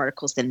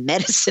nanoparticles than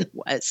medicine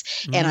was.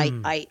 And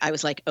I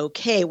was like,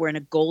 okay, we're in a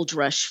gold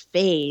rush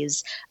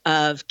phase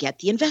of get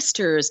the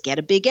investors, get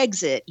a big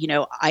exit.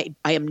 I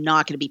am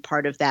not going to be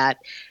part of that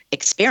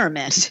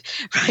experiment,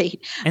 right?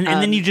 And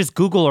then you just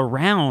Google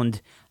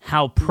around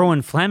how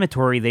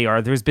pro-inflammatory they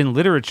are. There's been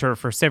literature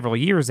for several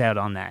years out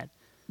on that.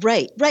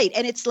 Right.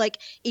 And it's like,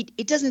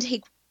 it doesn't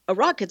take a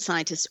rocket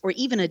scientist or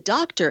even a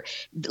doctor.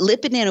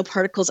 Lipid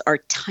nanoparticles are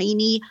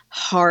tiny,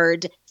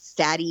 hard,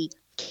 fatty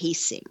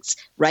casings,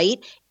 right?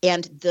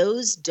 And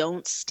those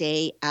don't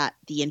stay at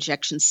the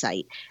injection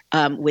site,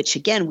 which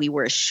again, we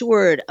were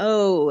assured,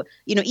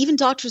 even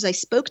doctors I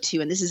spoke to,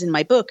 and this is in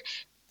my book,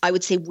 I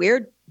would say,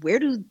 where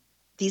do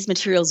these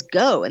materials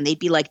go? And they'd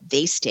be like,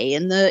 they stay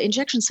in the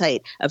injection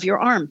site of your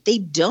arm. They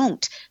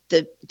don't.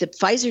 The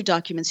Pfizer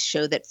documents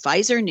show that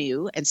Pfizer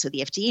knew, and so the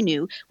FDA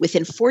knew,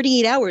 within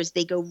 48 hours,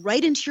 they go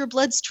right into your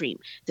bloodstream,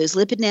 those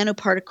lipid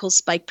nanoparticles,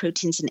 spike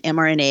proteins, and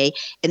mRNA,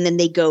 and then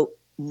they go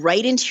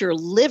right into your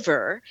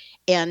liver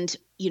and,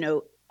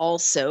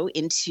 also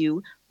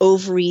into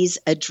ovaries,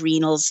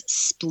 adrenals,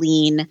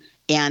 spleen,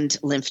 and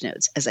lymph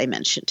nodes, as I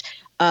mentioned.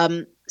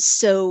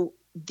 So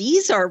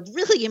these are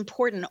really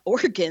important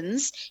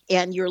organs,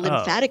 and your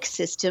lymphatic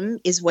system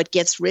is what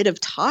gets rid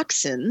of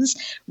toxins,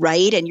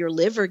 right? And your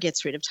liver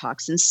gets rid of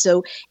toxins.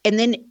 So, and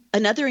then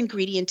another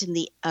ingredient in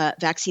the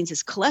vaccines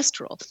is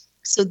cholesterol.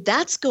 So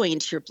that's going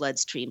into your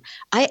bloodstream.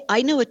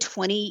 I know a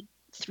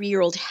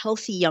 23-year-old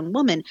healthy young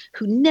woman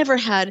who never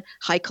had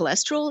high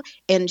cholesterol,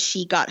 and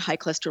she got high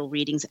cholesterol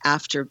readings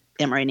after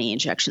mRNA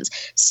injections.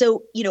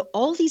 So,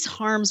 all these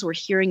harms we're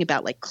hearing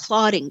about, like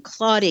clotting,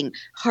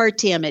 heart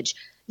damage,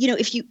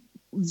 if you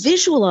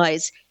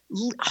visualize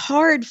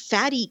hard,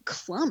 fatty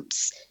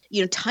clumps,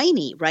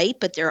 tiny, right?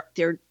 But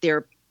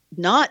they're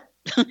not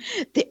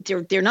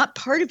they're not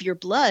part of your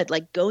blood,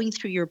 like going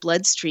through your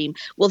bloodstream.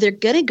 Well, they're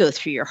going to go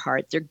through your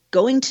heart. They're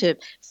going to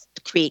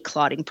create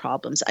clotting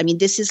problems. I mean,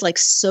 this is like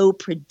so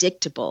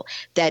predictable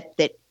that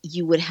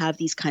you would have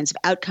these kinds of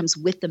outcomes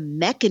with the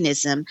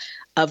mechanism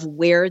of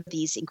where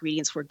these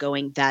ingredients were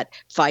going that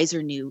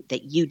Pfizer knew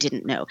that you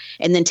didn't know.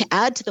 And then to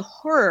add to the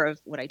horror of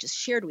what I just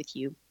shared with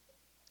you,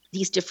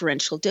 these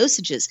differential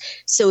dosages.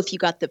 So if you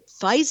got the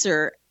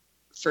Pfizer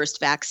first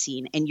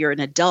vaccine and you're an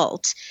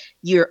adult,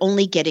 you're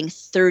only getting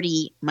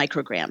 30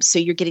 micrograms. So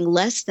you're getting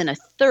less than a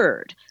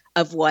third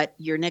of what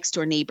your next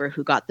door neighbor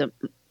who got the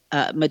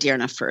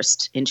Moderna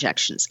first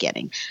injections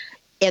getting.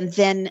 And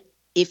then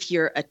if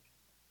you're a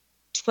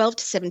 12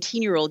 to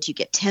 17-year-old, you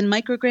get 10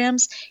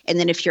 micrograms. And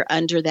then if you're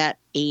under that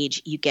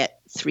age, you get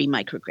 3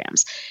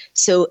 micrograms.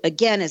 So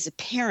again, as a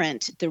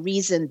parent, the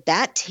reason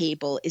that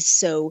table is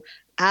so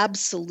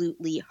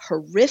absolutely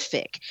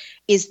horrific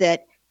is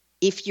that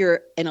if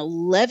you're an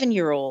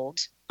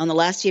 11-year-old on the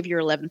last day of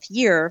your 11th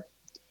year,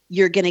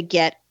 you're going to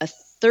get a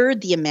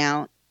third the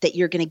amount that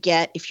you're going to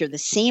get if you're the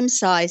same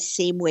size,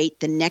 same weight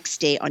the next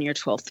day on your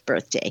 12th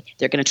birthday.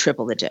 They're going to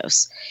triple the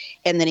dose.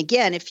 And then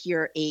again, if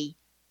you're a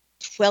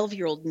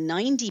 12-year-old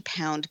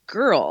 90-pound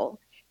girl,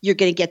 you're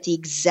going to get the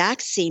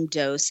exact same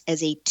dose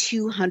as a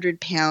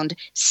 200-pound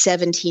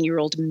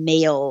 17-year-old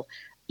male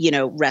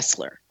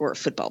wrestler or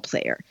football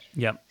player.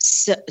 Yep.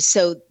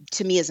 So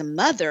to me as a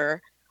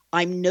mother,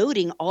 I'm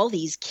noting all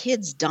these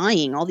kids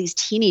dying, all these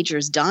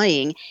teenagers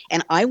dying,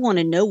 and I want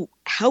to know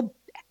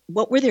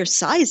what were their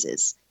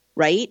sizes,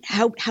 right?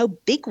 How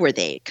big were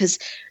they? Because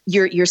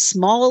your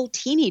small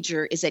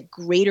teenager is at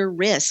greater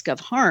risk of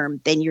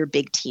harm than your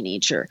big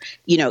teenager,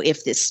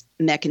 if this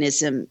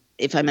mechanism,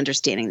 if I'm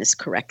understanding this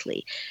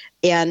correctly.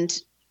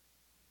 And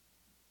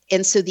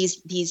so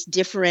these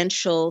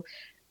differential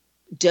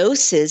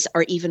doses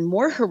are even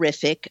more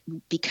horrific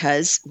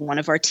because one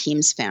of our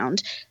teams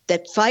found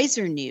that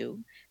Pfizer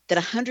knew that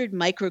 100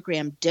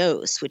 microgram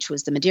dose, which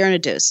was the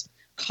Moderna dose,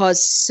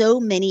 caused so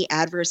many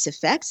adverse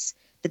effects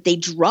that they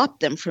dropped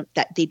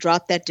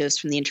that dose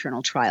from the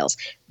internal trials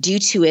due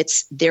to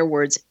their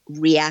words,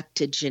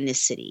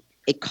 reactogenicity.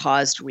 It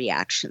caused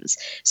reactions.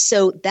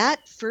 So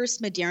that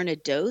first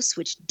Moderna dose,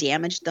 which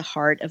damaged the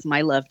heart of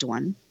my loved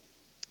one,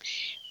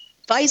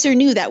 Pfizer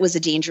knew that was a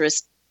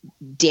dangerous,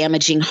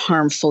 damaging,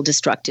 harmful,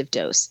 destructive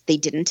dose. They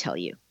didn't tell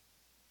you.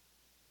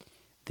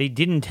 They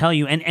didn't tell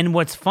you. And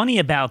what's funny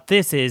about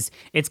this is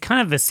it's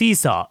kind of a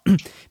seesaw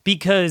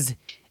because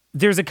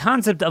there's a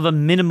concept of a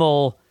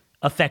minimal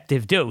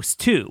effective dose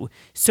too.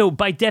 So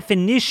by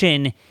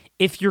definition,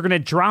 if you're going to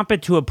drop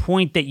it to a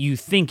point that you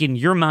think in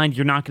your mind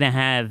you're not going to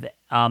have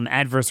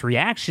adverse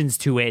reactions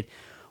to it,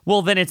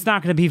 well, then it's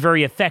not going to be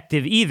very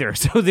effective either.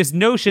 So this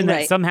notion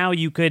that somehow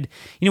you could,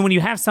 when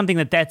you have something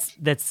that's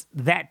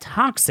that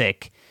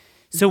toxic,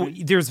 so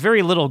there's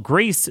very little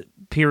grace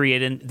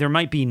period, and there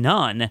might be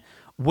none,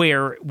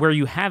 where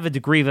you have a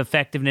degree of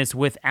effectiveness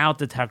without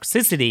the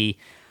toxicity.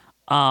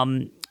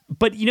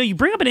 But, you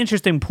bring up an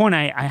interesting point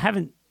I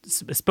haven't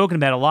spoken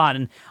about a lot,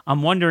 and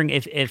I'm wondering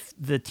if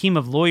the team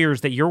of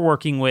lawyers that you're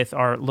working with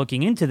are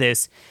looking into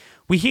this.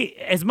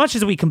 As much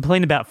as we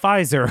complain about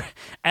Pfizer,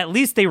 at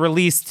least they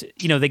released,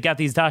 they got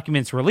these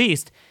documents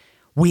released.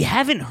 We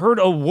haven't heard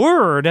a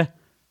word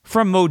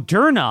from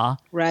Moderna,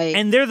 right?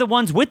 And they're the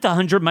ones with the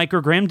 100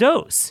 microgram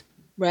dose.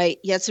 Right.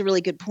 Yeah, that's a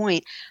really good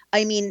point.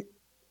 I mean,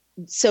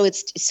 so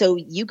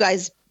you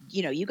guys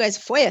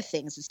FOIA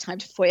things. It's time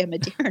to FOIA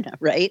Moderna,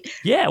 right?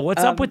 Yeah.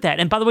 What's up with that?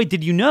 And by the way,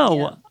 did you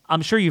know?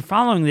 I'm sure you're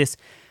following this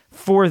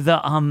for the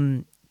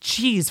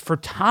for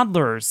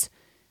toddlers.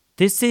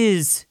 This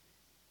is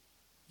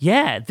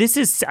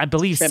I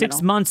believe criminal.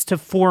 6 months to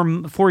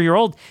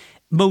 4-year-old.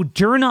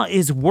 Moderna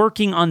is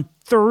working on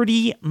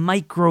 30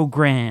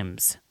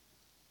 micrograms.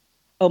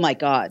 Oh my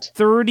God.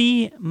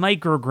 30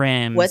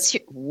 micrograms.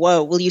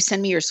 Whoa, will you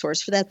send me your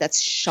source for that? That's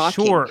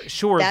shocking.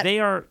 Sure.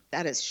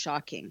 That is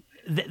shocking.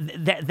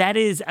 That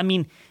is, I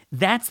mean,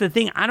 that's the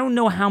thing. I don't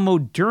know how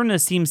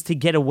Moderna seems to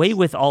get away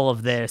with all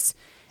of this.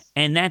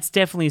 And that's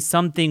definitely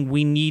something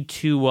we need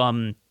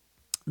to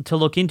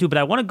look into. But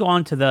I want to go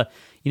on to the,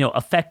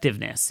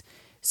 effectiveness.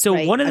 So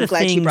one of the things,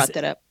 I'm glad you brought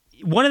that up.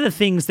 One of the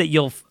things that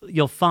you'll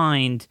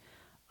find,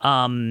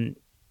 when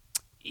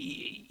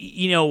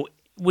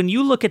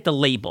you look at the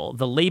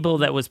label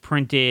that was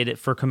printed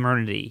for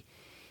Comirnaty,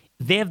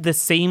 they have the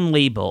same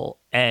label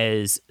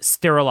as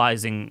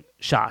sterilizing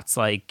shots,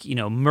 like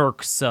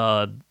Merck's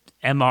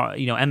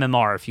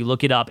MMR. If you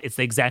look it up, it's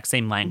the exact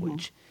same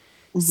language,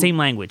 same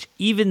language.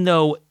 Even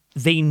though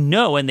they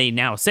know and they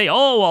now say,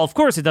 oh, well, of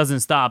course it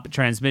doesn't stop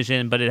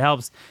transmission, but it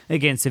helps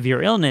against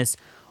severe illness.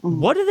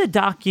 What do the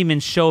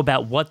documents show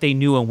about what they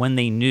knew and when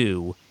they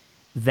knew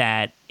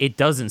that it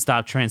doesn't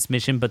stop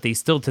transmission, but they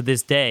still to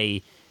this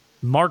day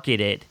market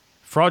it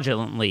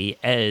fraudulently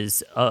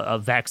as a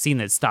vaccine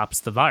that stops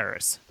the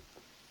virus?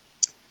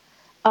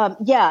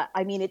 Yeah,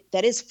 I mean,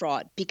 that is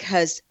fraud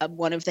because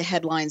one of the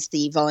headlines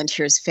the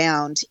volunteers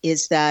found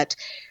is that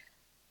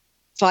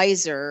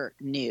Pfizer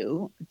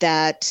knew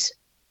that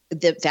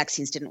the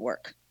vaccines didn't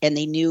work. And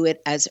they knew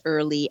it as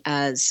early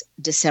as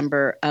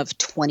December of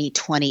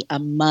 2020, a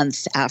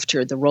month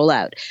after the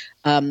rollout.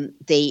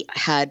 They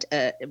had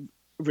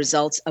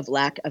results of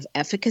lack of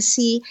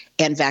efficacy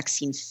and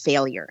vaccine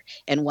failure.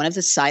 And one of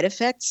the side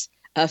effects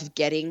of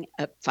getting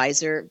a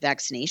Pfizer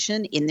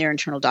vaccination in their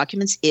internal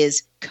documents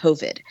is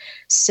COVID.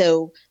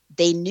 So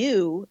they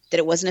knew that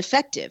it wasn't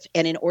effective.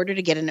 And in order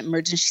to get an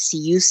emergency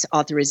use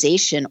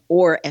authorization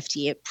or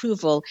FDA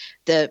approval,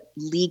 the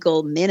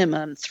legal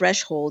minimum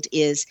threshold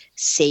is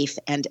safe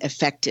and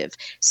effective.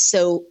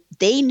 So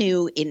they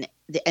knew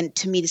and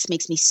to me, this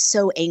makes me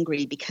so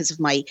angry because of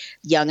my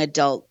young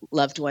adult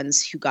loved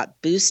ones who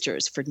got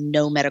boosters for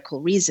no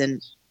medical reason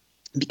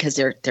because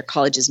their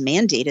colleges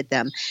mandated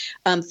them.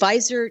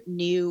 Pfizer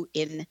knew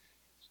in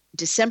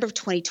December of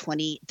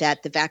 2020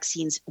 that the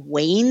vaccines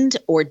waned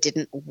or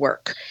didn't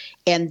work.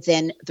 And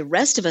then the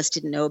rest of us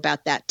didn't know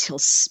about that till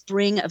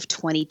spring of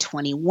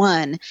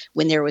 2021,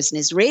 when there was an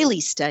Israeli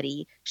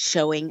study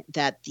showing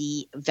that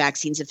the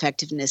vaccine's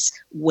effectiveness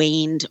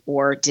waned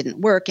or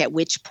didn't work, at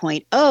which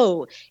point,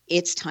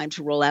 it's time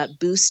to roll out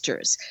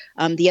boosters.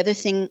 The other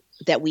thing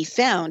that we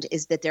found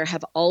is that there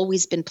have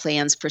always been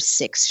plans for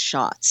 6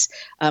 shots.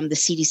 The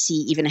CDC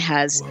even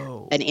has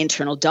an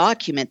internal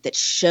document that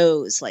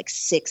shows like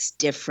 6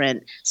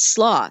 different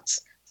slots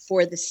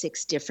for the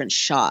 6 different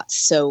shots.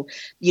 So,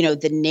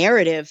 the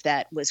narrative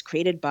that was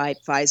created by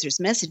Pfizer's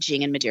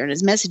messaging and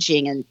Moderna's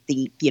messaging and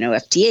the,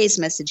 FDA's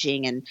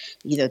messaging and,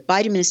 the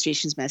Biden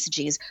administration's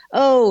messaging is,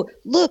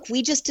 look,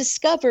 we just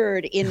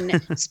discovered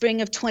in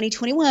spring of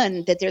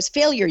 2021 that there's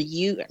failure.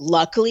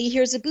 Luckily,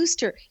 here's a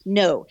booster.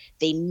 No,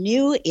 they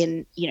knew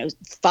in,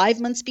 5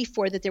 months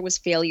before that there was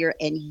failure,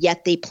 and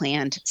yet they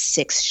planned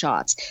 6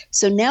 shots.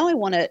 So now I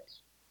want to,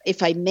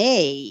 if I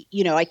may,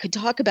 I could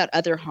talk about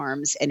other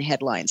harms and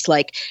headlines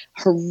like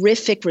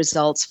horrific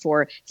results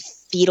for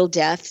fetal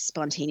death,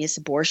 spontaneous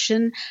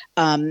abortion,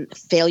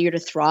 failure to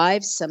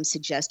thrive, some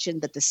suggestion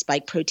that the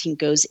spike protein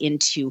goes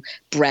into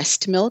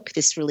breast milk.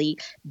 This really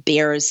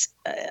bears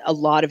a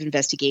lot of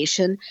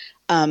investigation.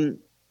 So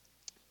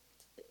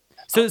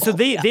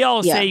they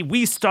all say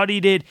we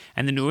studied it,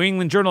 and the New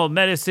England Journal of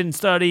Medicine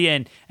study,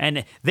 and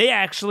they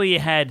actually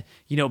had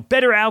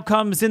better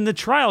outcomes in the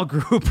trial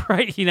group,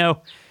 right?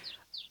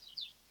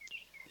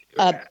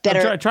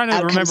 better. I'm trying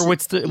to remember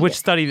which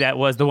study that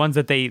was. The ones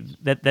that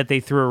they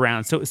threw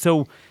around.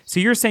 So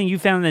you're saying you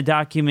found in the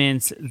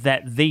documents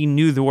that they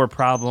knew there were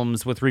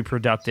problems with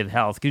reproductive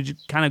health. Could you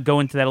kind of go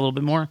into that a little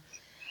bit more?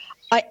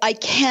 I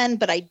can,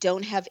 but I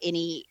don't have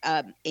any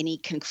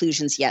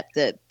conclusions yet.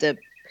 The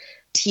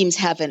teams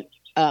haven't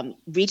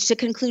reached a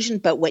conclusion,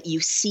 but what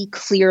you see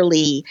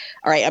clearly,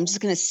 all right, I'm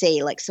just going to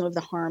say, like, some of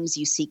the harms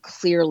you see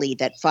clearly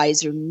that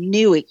Pfizer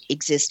knew it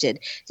existed.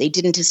 They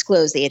didn't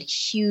disclose. They had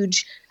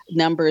huge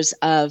numbers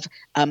of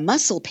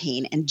muscle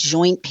pain and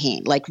joint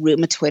pain, like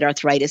rheumatoid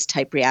arthritis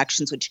type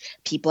reactions, which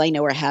people I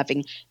know are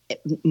having.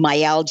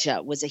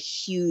 Myalgia was a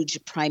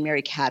huge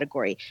primary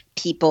category.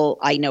 People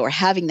I know are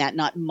having that,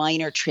 not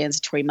minor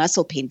transitory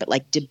muscle pain, but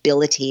like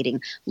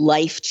debilitating,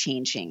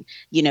 life-changing,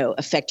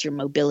 affect your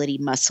mobility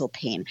muscle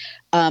pain.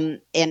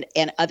 And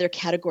other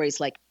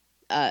categories like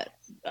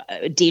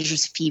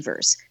dangerous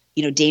fevers,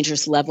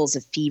 dangerous levels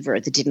of fever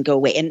that didn't go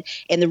away.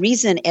 And the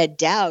reason Ed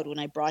Dowd, when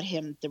I brought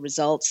him the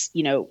results,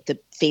 the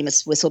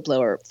famous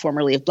whistleblower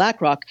formerly of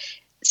BlackRock,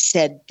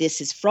 said this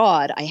is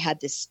fraud, I had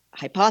this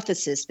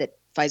hypothesis that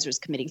Pfizer is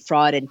committing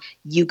fraud, and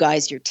you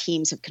guys, your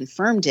teams have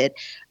confirmed it.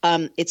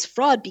 It's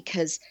fraud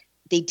because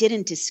they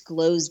didn't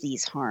disclose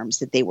these harms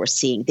that they were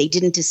seeing. They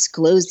didn't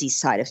disclose these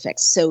side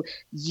effects. So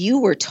you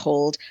were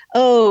told,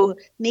 oh,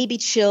 maybe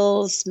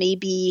chills,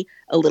 maybe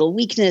a little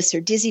weakness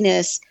or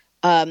dizziness,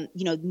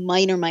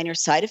 minor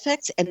side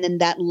effects. And then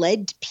that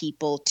led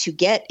people to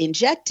get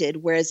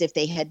injected. Whereas if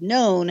they had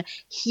known,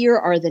 here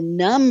are the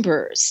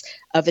numbers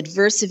of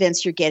adverse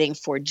events you're getting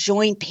for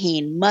joint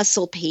pain,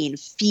 muscle pain,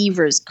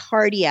 fevers,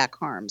 cardiac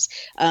harms,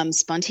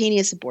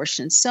 spontaneous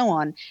abortion, and so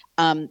on,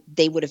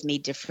 they would have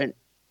made different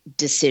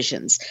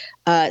decisions.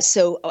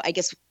 So I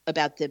guess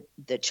about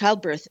the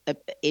childbirth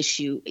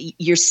issue,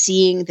 you're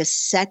seeing the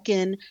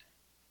second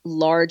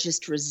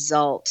largest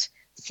result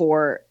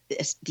for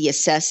the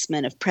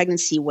assessment of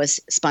pregnancy was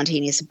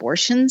spontaneous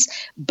abortions,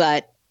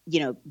 but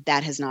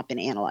that has not been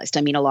analyzed.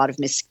 I mean,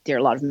 there are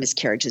a lot of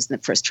miscarriages in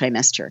the first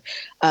trimester,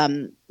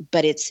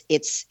 but it's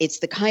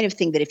the kind of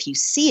thing that if you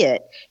see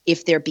it,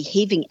 if they're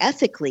behaving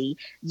ethically,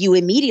 you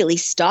immediately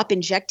stop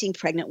injecting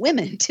pregnant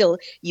women until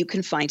you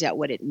can find out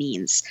what it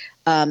means,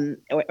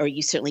 or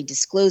you certainly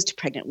disclose to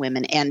pregnant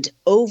women. And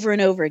over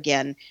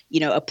again,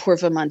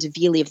 Apurva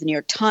Mandavili of the New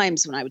York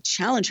Times, when I would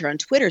challenge her on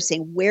Twitter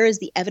saying, where is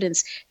the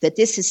evidence that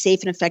this is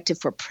safe and effective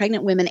for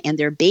pregnant women and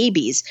their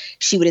babies?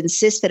 She would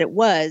insist that it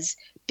was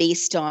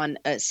based on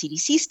a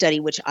CDC study,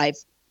 which I've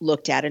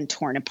looked at and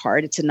torn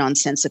apart. It's a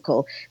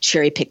nonsensical,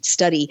 cherry-picked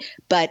study.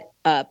 But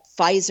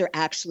Pfizer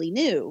actually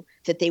knew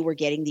that they were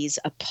getting these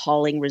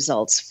appalling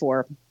results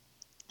for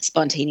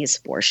spontaneous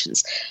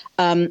abortions.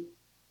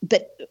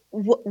 But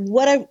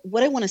what I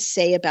want to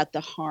say about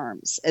the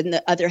harms, and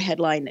the other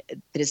headline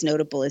that is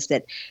notable, is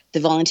that the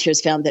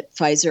volunteers found that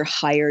Pfizer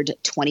hired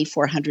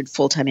 2,400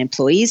 full-time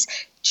employees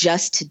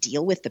just to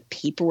deal with the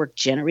paperwork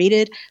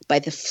generated by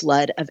the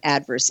flood of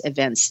adverse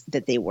events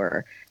that they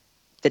were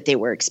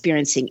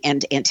experiencing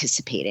and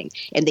anticipating.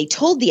 And they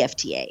told the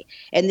FDA,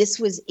 and this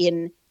was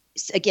in,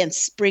 again,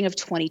 spring of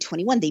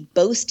 2021, they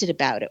boasted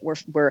about it.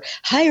 We're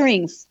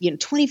hiring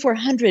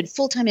 2,400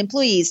 full-time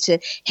employees to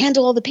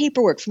handle all the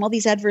paperwork from all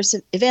these adverse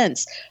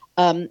events.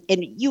 And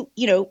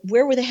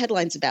where were the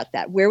headlines about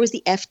that? Where was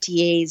the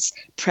FDA's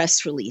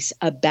press release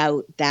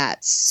about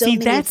that? See,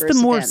 that's the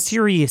more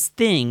serious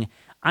thing.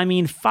 I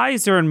mean,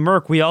 Pfizer and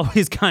Merck, we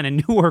always kind of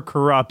knew were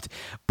corrupt,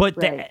 but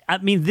right.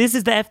 This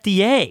is the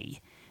FDA.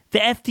 The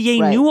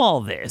FDA knew all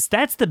this.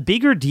 That's the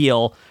bigger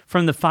deal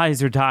from the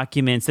Pfizer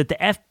documents, that the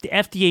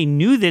FDA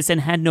knew this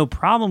and had no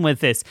problem with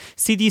this.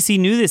 CDC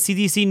knew this.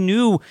 CDC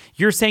knew,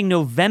 you're saying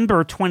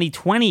November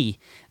 2020,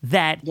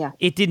 that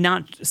it did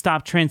not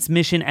stop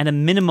transmission at a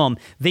minimum.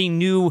 They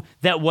knew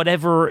that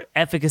whatever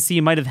efficacy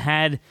it might have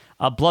had,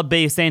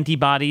 blood-based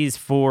antibodies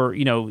for,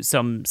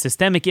 some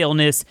systemic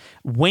illness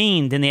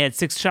waned, and they had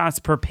 6 shots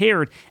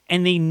prepared,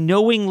 and they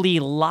knowingly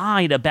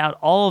lied about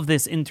all of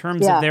this in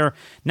terms of their,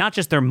 not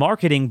just their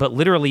marketing, but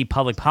literally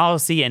public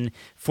policy and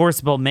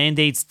forcible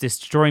mandates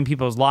destroying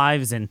people's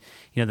lives, and,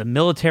 the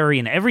military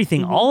and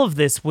everything. Mm-hmm. All of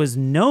this was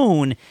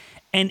known.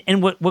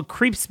 And what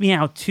creeps me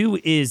out too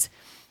is,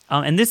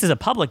 and this is a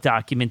public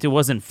document, it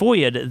wasn't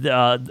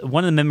FOIA,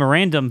 one of the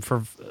memorandum for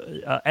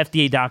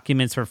FDA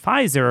documents for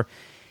Pfizer,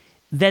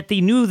 that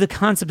they knew the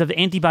concept of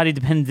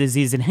antibody-dependent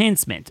disease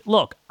enhancement.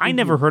 Look, I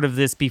never heard of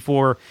this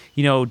before,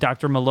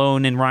 Dr.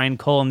 Malone and Ryan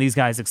Cole and these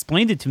guys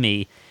explained it to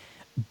me.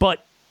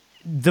 But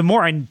the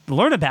more I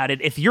learn about it,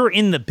 if you're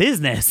in the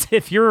business,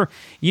 if you're,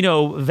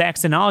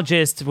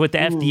 vaccinologist with the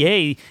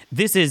FDA,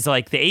 this is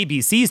like the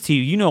ABCs to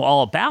you. You know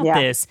all about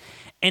this.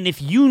 And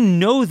if you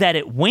know that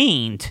it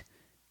waned,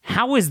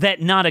 how is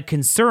that not a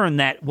concern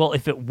that, well,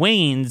 if it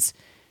wanes,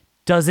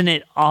 doesn't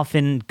it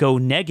often go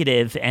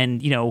negative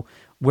and,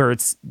 where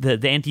it's the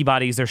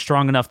antibodies are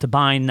strong enough to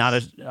bind,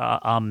 not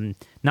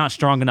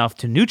strong enough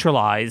to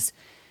neutralize?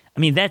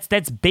 I mean,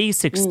 that's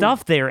basic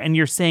stuff there, and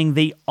you're saying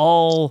they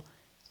all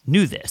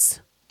knew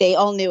this. They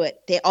all knew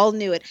it. They all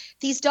knew it.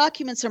 These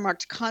documents are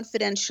marked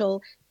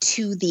confidential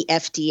to the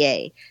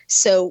FDA.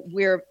 So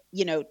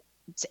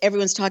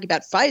everyone's talking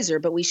about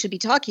Pfizer, but we should be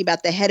talking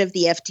about the head of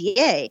the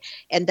FDA.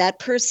 And that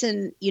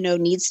person,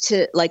 needs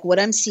to, like, what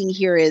I'm seeing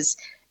here is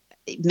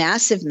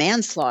massive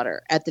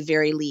manslaughter at the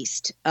very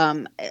least,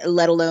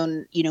 let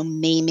alone,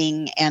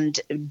 maiming and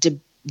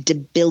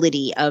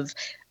debility of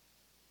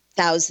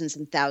thousands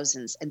and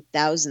thousands and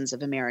thousands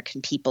of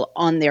American people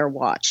on their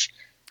watch.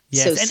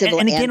 Yes, So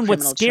and again,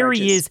 what's scary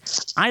charges.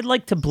 is I'd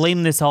like to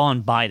blame this all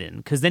on Biden,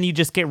 because then you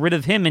just get rid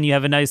of him and you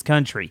have a nice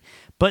country.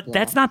 But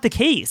that's not the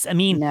case. I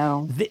mean,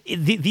 No.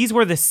 These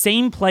were the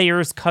same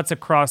players, cuts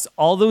across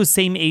all those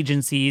same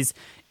agencies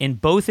in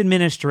both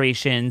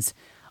administrations.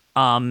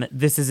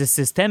 This is a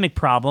systemic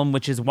problem,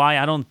 which is why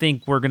I don't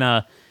think we're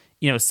going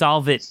to,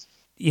 solve it,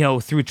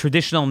 through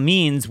traditional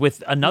means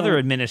with another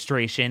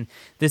administration.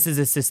 This is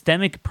a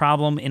systemic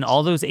problem in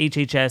all those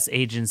HHS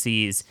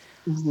agencies,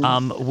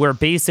 where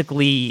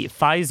basically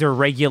Pfizer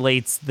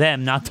regulates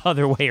them, not the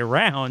other way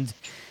around.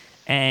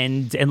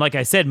 And like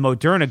I said,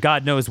 Moderna,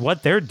 God knows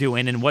what they're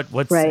doing and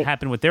what's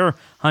happened with their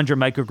 100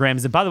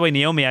 micrograms. And by the way,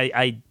 Naomi,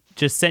 I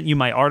just sent you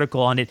my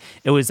article on it.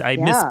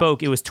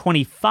 Misspoke. It was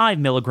 25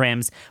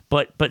 milligrams,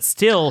 but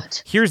still,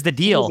 here's the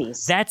deal.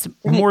 Babies. That's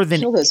They're more gonna than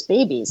kill those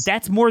babies.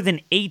 That's more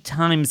than 8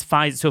 times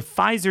Pfizer. So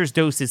Pfizer's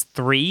dose is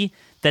 3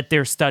 that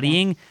they're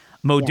studying.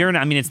 Moderna,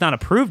 I mean, it's not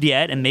approved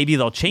yet, and maybe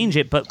they'll change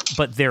it, but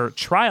their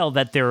trial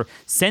that they're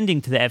sending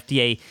to the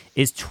FDA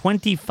is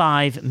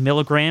 25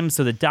 milligrams.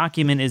 So the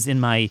document is in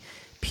my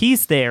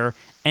piece there.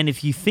 And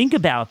if you think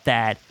about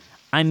that,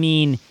 I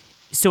mean,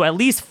 so at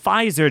least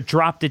Pfizer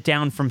dropped it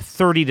down from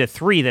 30 to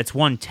 3. That's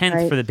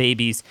 1/10 for the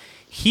babies.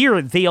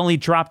 Here, they only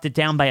dropped it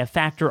down by a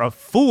factor of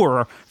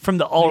 4 from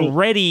the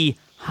already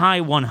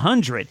high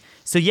 100.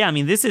 So yeah, I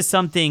mean, this is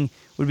something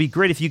would be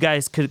great if you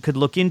guys could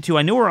look into.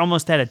 I know we're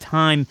almost out of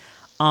time.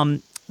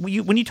 When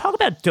you talk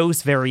about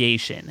dose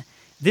variation,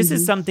 this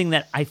is something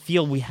that I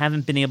feel we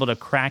haven't been able to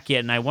crack yet,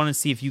 and I want to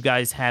see if you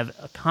guys have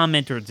a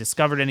comment or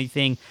discovered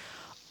anything.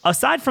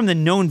 Aside from the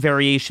known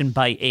variation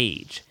by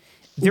age,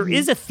 there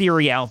is a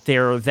theory out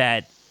there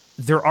that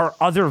there are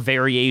other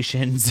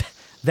variations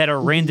that are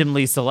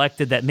randomly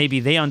selected that maybe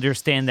they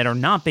understand that are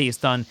not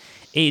based on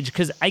age.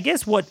 Because I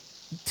guess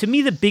to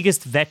me, the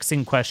biggest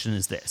vexing question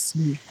is this.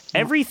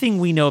 Everything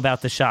we know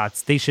about the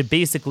shots, they should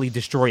basically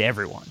destroy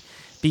everyone.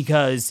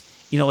 Because,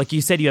 like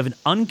you said, you have an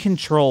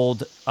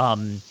uncontrolled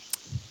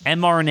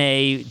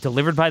mRNA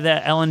delivered by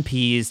the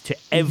LNPs to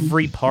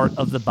every part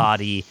of the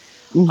body,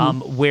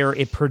 where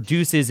it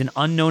produces an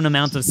unknown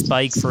amount of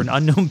spike for an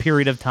unknown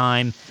period of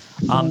time.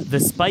 The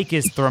spike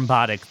is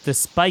thrombotic. The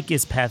spike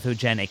is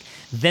pathogenic.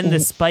 Then the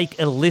spike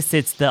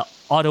elicits the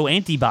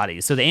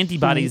autoantibodies. So the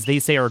antibodies, they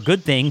say, are a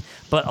good thing,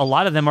 but a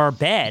lot of them are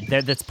bad.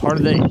 That's part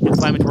of the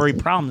inflammatory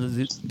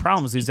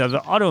problems. These are the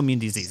autoimmune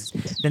diseases.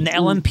 Then the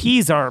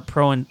LNPs are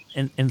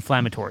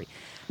pro-inflammatory.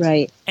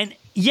 Right. And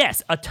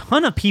yes, a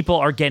ton of people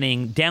are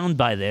getting down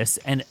by this,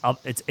 and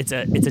it's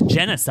a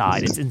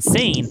genocide. It's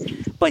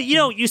insane. But,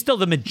 you still,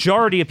 the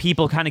majority of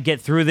people kind of get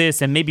through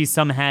this, and maybe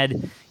some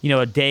had,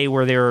 a day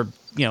where they were,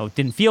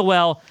 didn't feel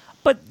well.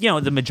 But,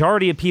 the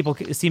majority of people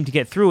seem to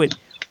get through it.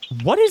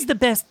 What is the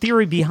best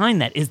theory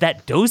behind that? Is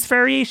that dose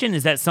variation?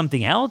 Is that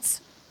something else?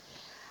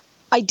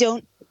 I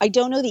don't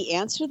know the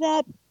answer to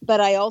that,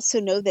 but I also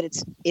know that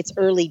it's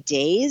early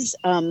days,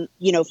 from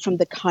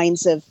the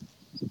kinds of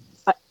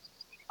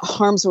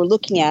harms we're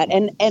looking at.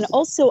 And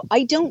also,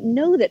 I don't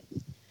know that,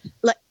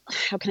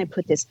 how can I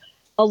put this?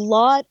 A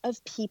lot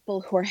of people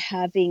who are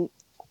having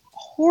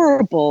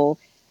horrible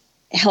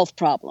health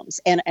problems,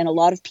 and a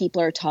lot of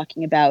people are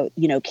talking about,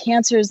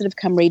 cancers that have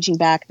come raging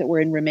back that were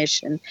in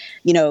remission,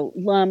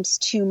 lumps,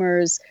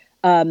 tumors,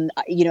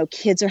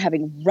 kids are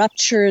having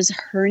ruptures,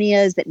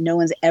 hernias that no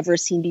one's ever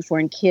seen before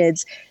in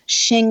kids,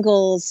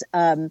 shingles,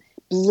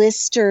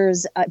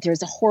 blisters.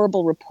 There's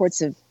horrible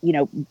reports of,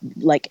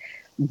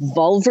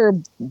 vulvar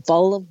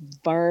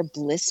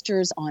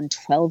blisters on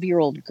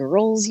 12-year-old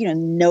girls,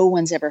 no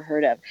one's ever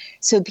heard of.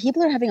 So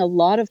people are having a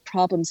lot of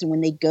problems. And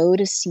when they go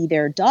to see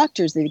their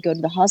doctors, they go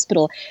to the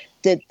hospital,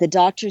 the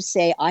doctors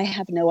say, I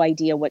have no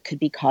idea what could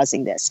be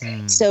causing this.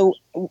 So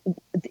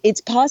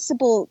it's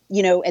possible,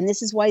 and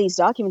this is why these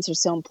documents are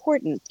so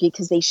important,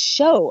 because they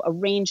show a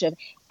range of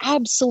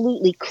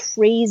absolutely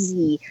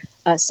crazy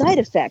side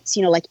effects,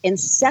 like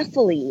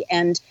encephaly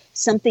and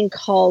something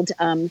called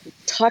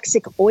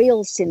toxic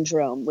oil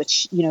syndrome,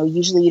 which,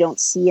 usually you don't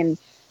see in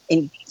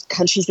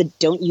countries that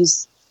don't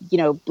use,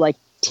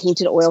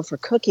 tainted oil for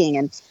cooking.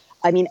 And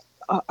I mean,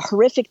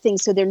 horrific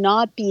things. So they're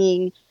not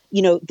being,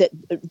 the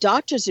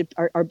doctors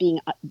are being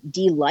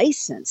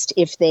delicensed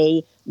if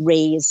they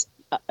raise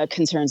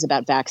concerns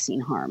about vaccine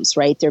harms,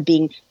 right? They're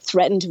being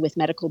threatened with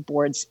medical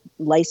boards,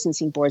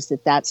 licensing boards,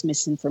 that's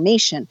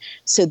misinformation.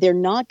 So they're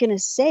not going to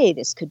say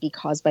this could be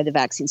caused by the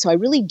vaccine. So I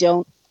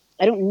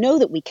don't know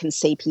that we can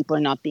say people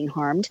are not being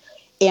harmed.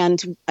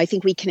 And I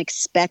think we can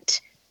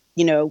expect,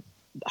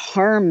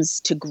 harms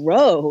to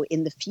grow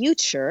in the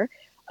future,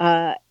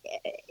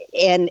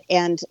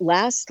 And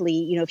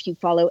lastly, if you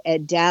follow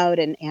Ed Dowd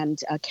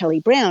and Kelly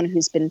Brown,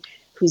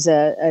 who's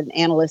an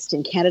analyst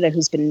in Canada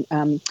who's been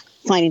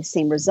finding the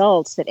same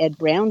results that Ed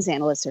Brown's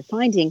analysts are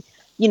finding,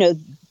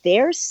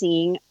 they're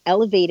seeing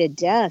elevated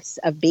deaths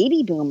of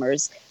baby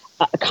boomers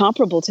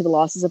comparable to the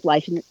losses of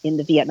life in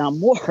the Vietnam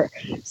War.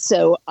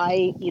 So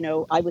I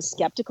was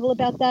skeptical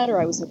about that,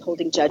 or I was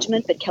withholding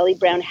judgment, but Kelly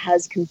Brown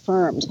has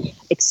confirmed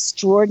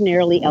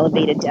extraordinarily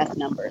elevated death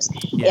numbers.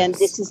 Yes. And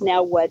this is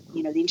now what,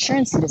 the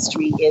insurance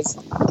industry is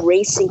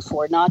bracing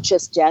for, not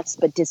just deaths,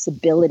 but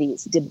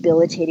disabilities,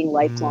 debilitating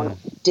lifelong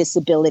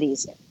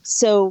disabilities.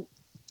 So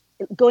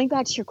going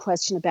back to your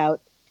question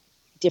about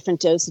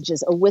different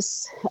dosages, a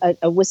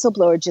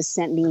whistleblower just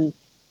sent me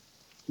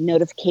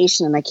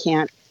notification, and I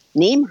can't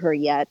name her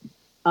yet,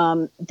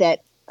 that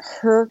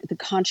the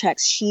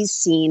contracts she's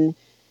seen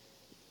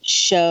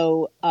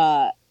show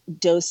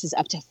doses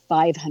up to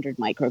 500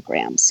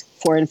 micrograms,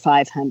 4 and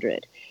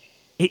 500.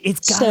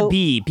 It's gotta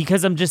be,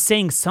 because I'm just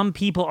saying some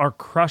people are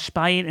crushed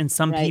by it and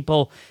some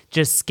people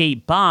just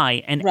skate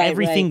by, and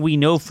everything we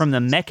know from the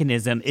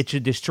mechanism, it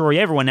should destroy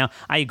everyone. Now,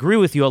 I agree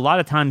with you. A lot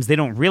of times they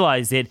don't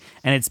realize it,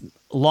 and it's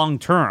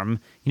long-term.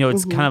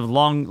 It's kind of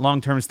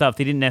long-term stuff.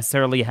 They didn't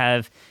necessarily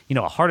have,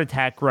 a heart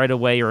attack right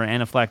away or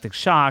an anaphylactic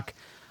shock.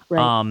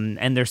 Right.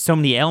 And there's so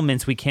many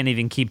ailments we can't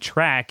even keep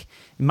track.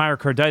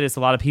 Myocarditis, a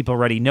lot of people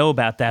already know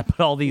about that, but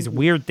all these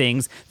weird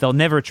things, they'll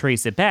never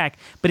trace it back.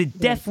 But it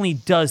definitely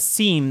does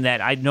seem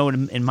that I know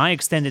in my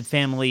extended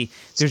family,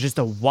 there's just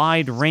a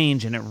wide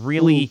range, and it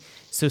really...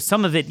 So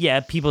some of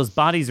it, people's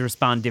bodies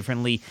respond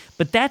differently,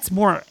 but that's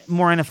more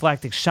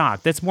anaphylactic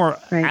shock. That's more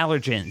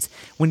allergens.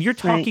 When you're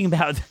talking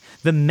about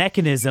the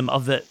mechanism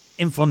of the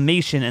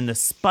inflammation and the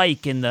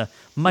spike and the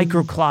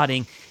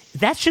microclotting,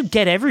 that should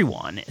get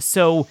everyone.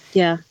 So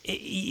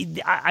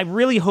I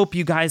really hope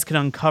you guys can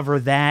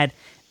uncover that.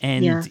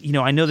 And,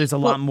 I know there's a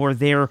lot more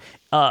there.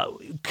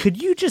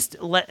 Could you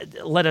just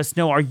let us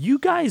know, are you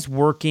guys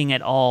working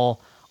at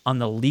all on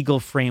the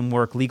legal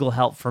framework, legal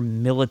help for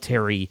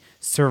military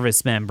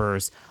service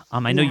members?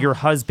 I know your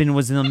husband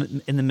was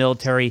in the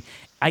military.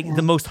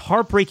 The most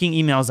heartbreaking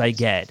emails I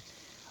get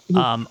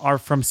are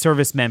from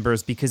service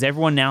members, because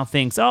everyone now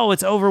thinks,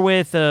 it's over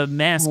with,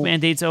 mask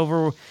mandate's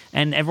over,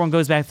 and everyone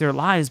goes back to their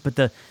lives. But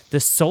the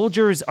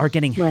soldiers are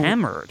getting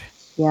hammered.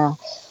 Yeah.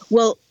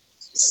 Well,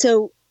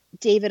 so,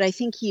 David, I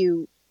think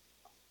you,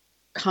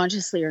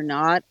 consciously or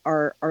not,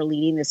 are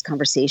leading this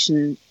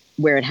conversation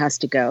where it has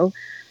to go.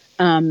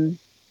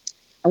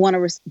 I want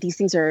to. These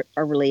things are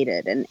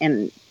related, and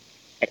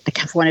I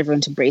want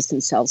everyone to brace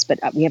themselves. But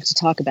we have to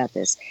talk about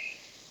this.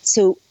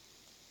 So,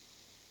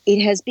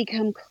 it has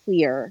become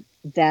clear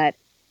that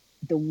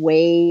the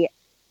way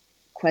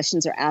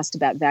questions are asked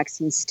about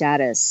vaccine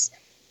status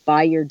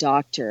by your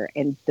doctor,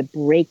 and the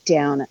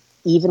breakdown,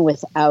 even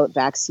without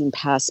vaccine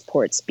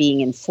passports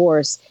being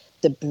enforced,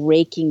 the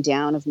breaking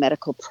down of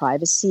medical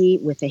privacy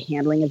with the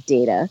handling of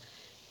data,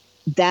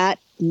 that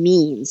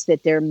means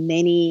that there are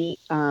many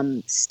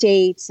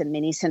states and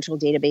many central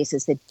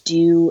databases that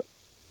do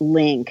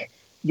link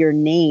your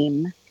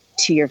name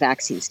to your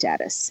vaccine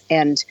status.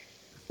 And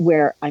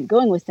where I'm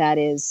going with that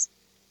is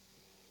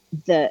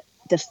the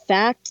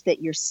fact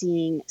that you're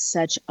seeing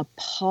such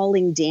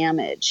appalling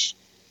damage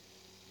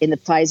in the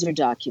Pfizer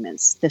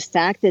documents, the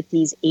fact that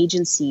these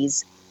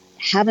agencies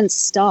haven't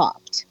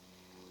stopped,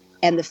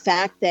 and the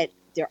fact that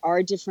there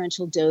are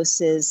differential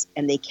doses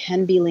and they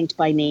can be linked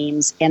by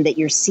names, and that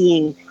you're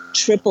seeing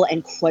triple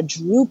and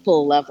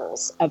quadruple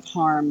levels of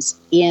harms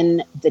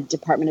in the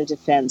Department of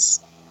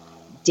Defense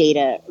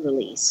data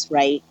release,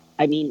 right?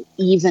 I mean,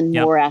 even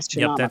more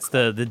astronomical. Yep, that's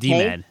the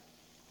DMED. Okay?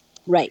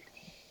 Right.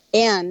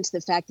 And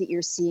the fact that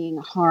you're seeing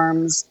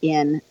harms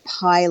in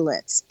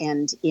pilots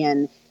and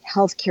in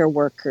healthcare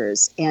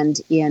workers and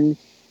in,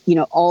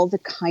 all the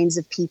kinds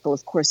of people,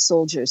 of course,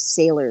 soldiers,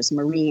 sailors,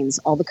 Marines,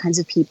 all the kinds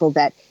of people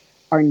that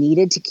are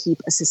needed to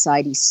keep a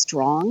society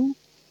strong.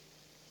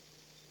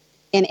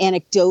 And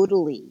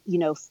anecdotally,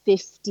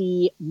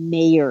 50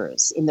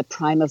 mayors in the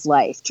prime of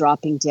life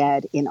dropping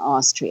dead in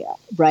Austria,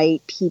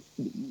 right?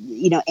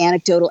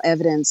 Anecdotal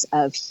evidence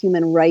of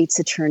human rights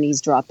attorneys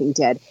dropping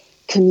dead.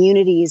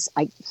 Communities,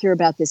 I hear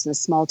about this in the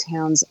small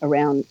towns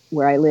around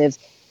where I live.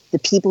 The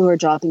people who are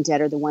dropping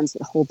dead are the ones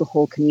that hold the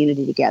whole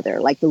community together,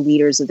 like the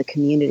leaders of the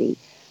community.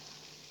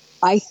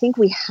 I think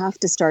we have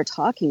to start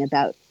talking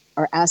about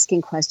or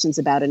asking questions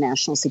about a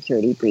national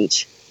security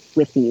breach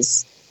with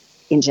these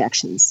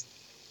injections.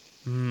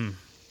 No,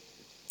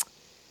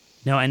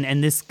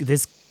 and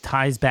this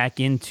ties back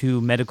into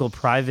medical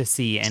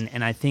privacy,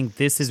 and I think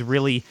this is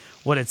really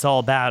what it's all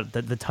about.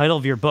 The title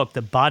of your book,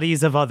 The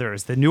Bodies of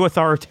Others, The New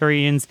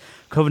Authoritarians,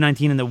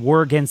 COVID-19, and the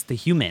War Against the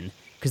Human,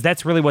 because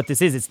that's really what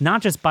this is. It's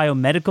not just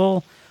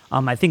biomedical.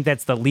 I think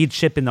that's the lead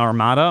ship in the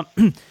Armada,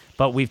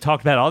 but we've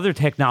talked about other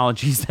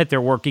technologies that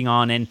they're working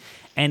on, and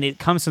it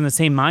comes from the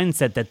same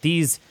mindset that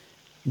these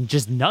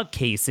just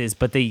nutcases,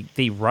 but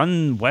they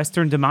run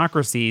Western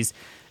democracies.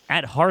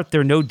 At heart,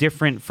 they're no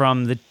different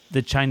from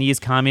the Chinese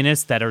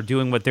communists that are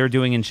doing what they're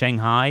doing in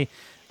Shanghai.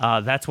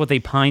 That's what they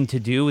pine to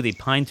do. They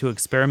pine to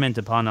experiment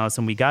upon us,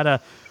 and we got to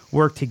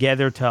work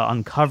together to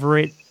uncover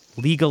it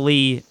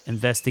legally,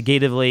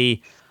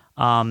 investigatively,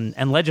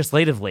 and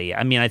legislatively.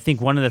 I mean, I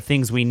think one of the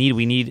things we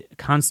need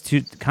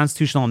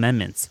constitutional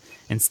amendments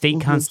and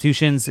state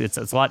constitutions. It's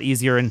a lot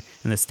easier in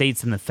the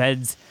states and the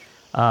feds.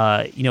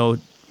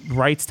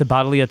 Rights to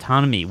bodily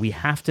autonomy. We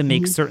have to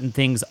make certain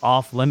things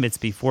off limits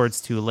before it's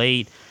too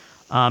late.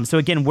 So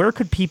again, where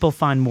could people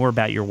find more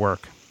about your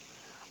work?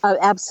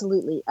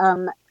 Absolutely.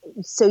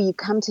 So you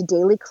come to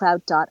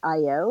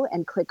dailyclout.io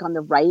and click on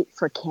the right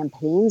for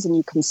campaigns, and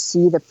you can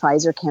see the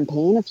Pfizer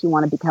campaign. If you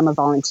want to become a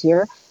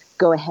volunteer,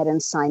 go ahead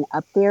and sign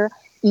up there.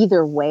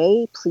 Either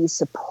way, please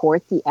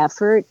support the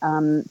effort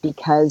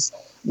because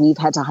we've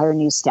had to hire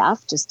new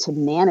staff just to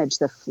manage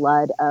the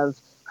flood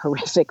of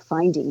horrific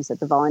findings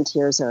that the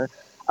volunteers are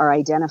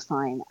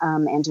identifying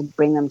and to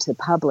bring them to the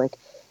public.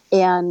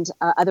 And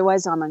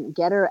otherwise, I'm on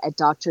Getter at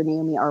Dr.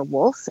 Naomi R.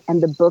 Wolf,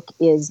 and the book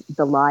is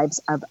The Lives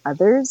of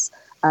Others.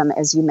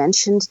 As you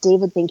mentioned,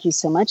 David, thank you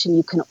so much. And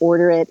you can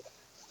order it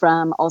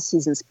from All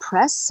Seasons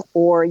Press,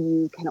 or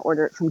you can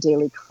order it from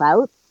Daily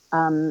Clout,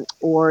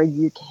 or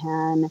you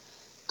can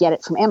get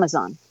it from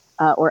Amazon,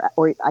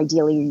 or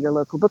ideally your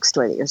local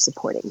bookstore that you're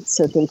supporting.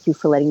 So thank you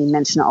for letting me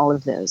mention all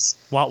of those.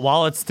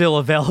 While it's still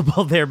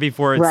available there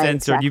before it's censored.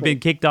 Exactly. You've been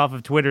kicked off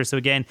of Twitter. So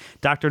again,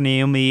 Dr.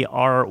 Naomi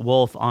R.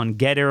 Wolf on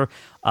Getter.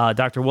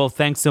 Dr. Wolf,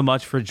 thanks so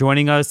much for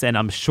joining us, and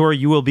I'm sure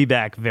you will be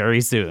back very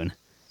soon.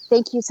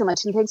 Thank you so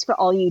much, and thanks for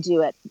all you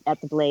do at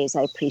The Blaze.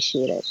 I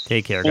appreciate it.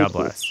 Take care. God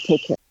bless.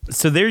 Take care.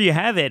 So there you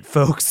have it,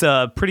 folks.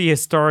 A pretty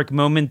historic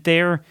moment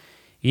there.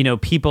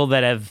 People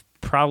that have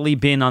probably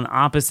been on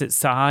opposite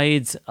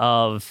sides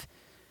of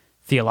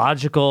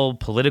theological,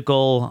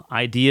 political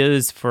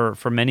ideas for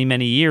many,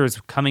 many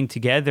years coming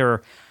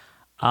together.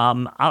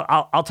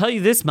 I'll tell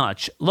you this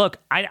much. Look,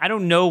 I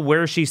don't know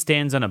where she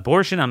stands on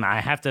abortion. I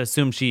have to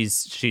assume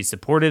she's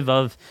supportive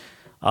of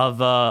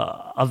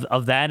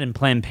that and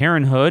Planned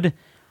Parenthood.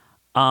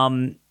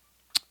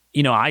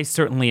 I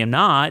certainly am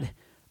not.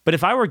 But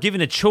if I were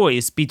given a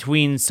choice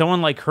between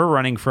someone like her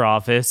running for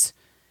office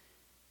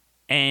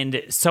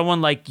and someone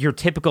like your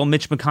typical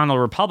Mitch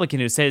McConnell Republican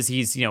who says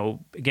he's,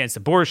 against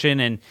abortion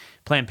and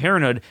Planned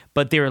Parenthood,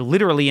 but they're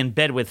literally in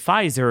bed with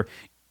Pfizer.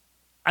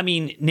 I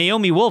mean,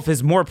 Naomi Wolf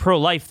is more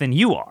pro-life than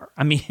you are.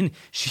 I mean,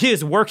 she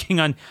is working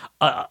on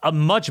a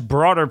much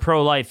broader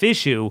pro-life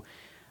issue.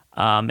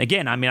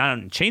 Again, I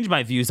don't change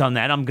my views on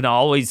that. I'm going to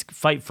always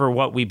fight for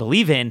what we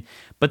believe in.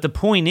 But the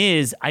point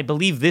is, I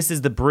believe this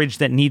is the bridge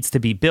that needs to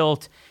be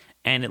built.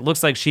 And it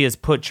looks like she has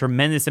put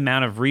tremendous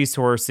amount of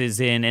resources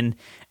in.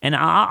 And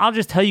I'll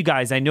just tell you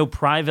guys, I know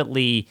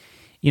privately,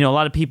 a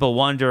lot of people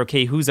wonder,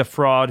 okay, who's a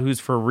fraud? Who's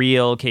for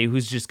real? Okay,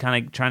 who's just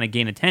kind of trying to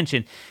gain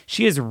attention?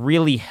 She has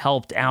really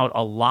helped out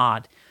a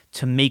lot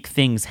to make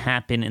things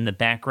happen in the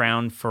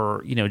background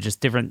for, just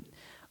different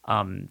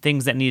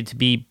things that needed to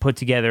be put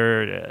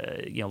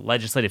together,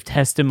 legislative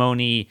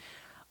testimony,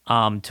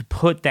 to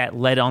put that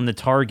lead on the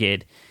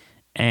target.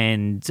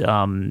 And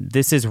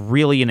this is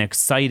really an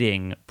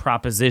exciting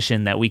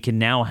proposition that we can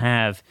now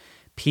have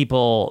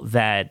people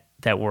that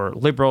were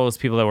liberals,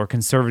 people that were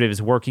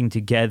conservatives working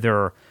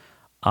together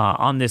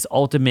on this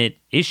ultimate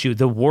issue,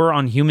 the war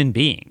on human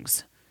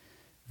beings.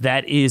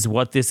 That is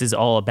what this is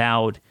all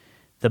about,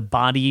 the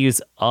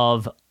bodies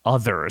of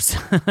others.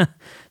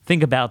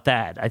 Think about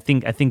that. I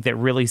think that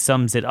really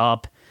sums it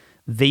up.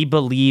 They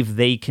believe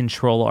they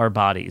control our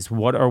bodies.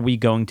 What are we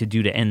going to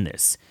do to end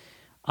this?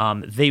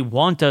 They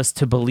want us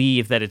to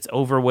believe that it's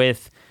over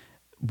with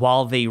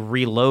while they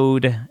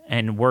reload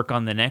and work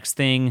on the next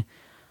thing.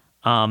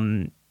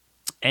 And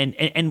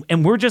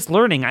we're just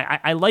learning.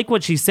 I like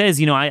what she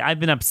says. I've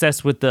been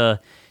obsessed with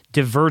the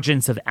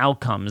divergence of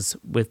outcomes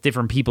with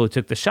different people who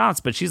took the shots.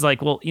 But she's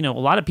like, well, a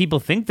lot of people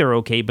think they're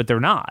okay, but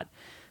they're not.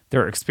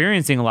 They're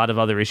experiencing a lot of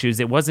other issues.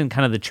 It wasn't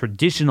kind of the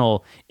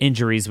traditional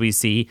injuries we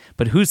see,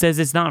 but who says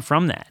it's not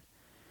from that?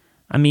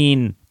 I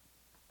mean,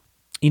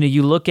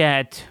 you look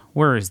at,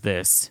 where is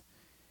this?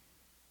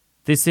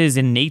 This is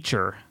in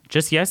Nature,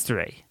 just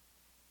yesterday.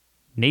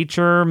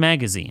 Nature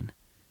magazine.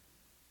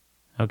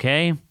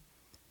 Okay?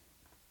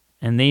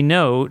 And they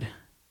note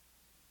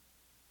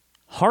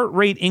heart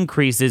rate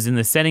increases in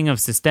the setting of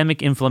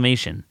systemic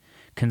inflammation.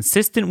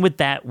 Consistent with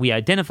that, we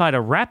identified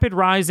a rapid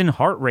rise in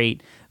heart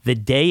rate the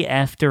day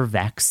after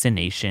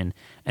vaccination,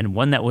 and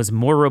one that was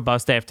more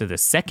robust after the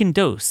second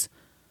dose,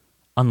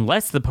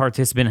 unless the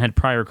participant had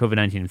prior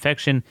COVID-19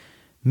 infection,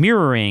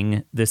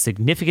 mirroring the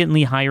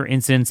significantly higher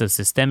incidence of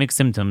systemic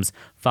symptoms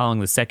following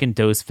the second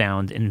dose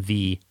found in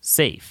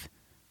V-Safe.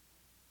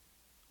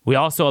 We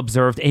also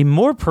observed a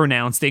more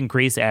pronounced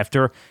increase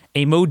after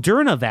a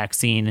Moderna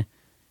vaccine,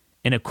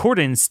 in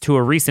accordance to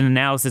a recent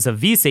analysis of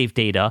V-Safe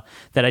data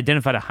that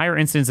identified a higher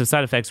incidence of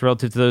side effects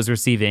relative to those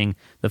receiving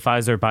the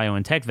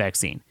Pfizer-BioNTech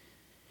vaccine.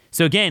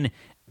 So again,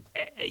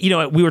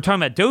 we were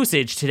talking about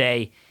dosage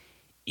today.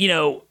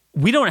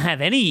 We don't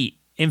have any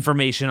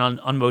information on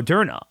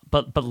Moderna,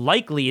 but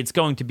likely it's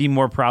going to be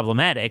more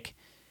problematic,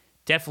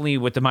 definitely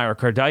with the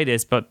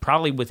myocarditis, but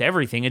probably with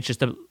everything. It's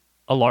just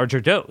a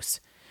larger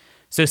dose.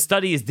 So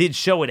studies did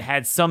show it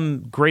had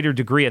some greater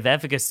degree of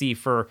efficacy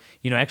for,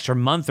 extra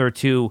month or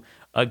two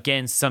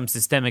against some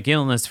systemic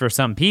illness for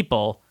some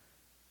people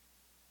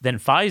than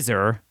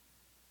Pfizer.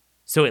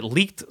 So it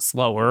leaked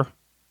slower.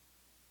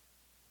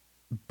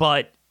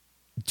 But,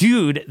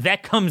 dude,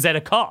 that comes at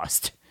a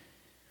cost.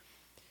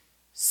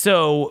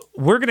 So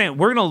we're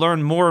gonna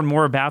learn more and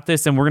more about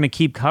this, and we're gonna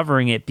keep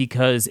covering it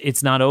because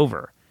it's not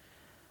over.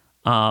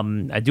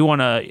 I do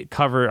want to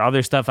cover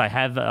other stuff. I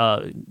have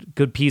a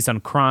good piece on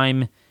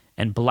crime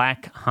and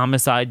black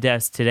homicide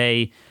deaths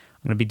today.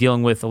 I'm going to be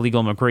dealing with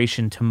illegal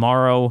immigration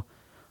tomorrow.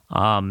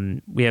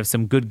 We have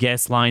some good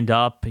guests lined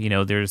up.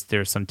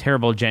 There's some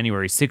terrible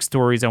January 6th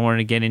stories I wanted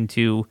to get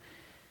into.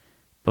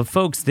 But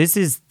folks, this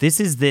is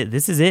it.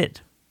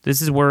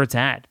 This is where it's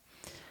at.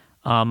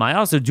 I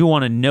also do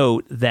want to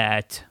note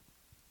that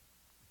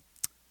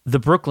the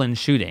Brooklyn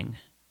shooting,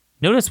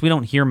 notice we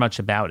don't hear much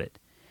about it.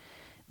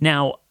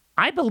 Now,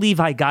 I believe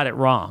I got it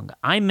wrong.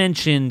 I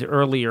mentioned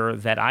earlier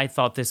that I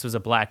thought this was a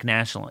black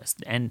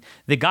nationalist, and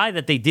the guy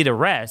that they did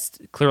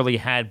arrest clearly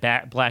had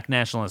black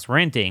nationalist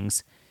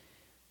rantings.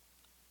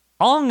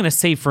 All I'm going to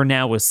say for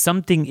now is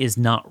something is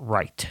not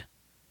right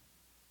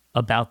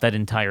about that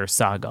entire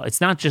saga.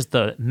 It's not just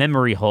the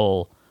memory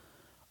hole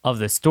of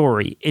the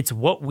story. It's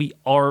what we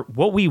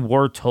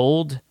were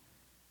told.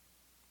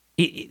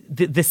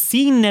 The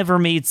scene never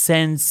made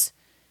sense,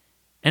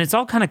 and it's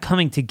all kind of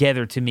coming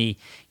together to me.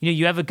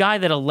 You have a guy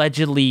that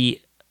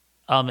allegedly,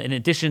 in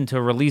addition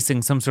to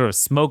releasing some sort of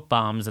smoke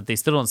bombs that they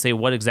still don't say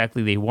what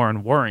exactly they were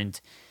and weren't,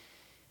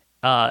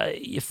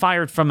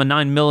 fired from a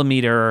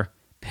 9mm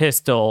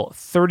pistol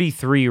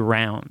 33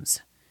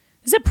 rounds.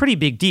 This is a pretty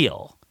big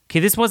deal. Okay,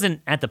 this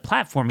wasn't at the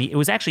platform. It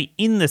was actually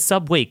in the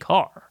subway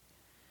car.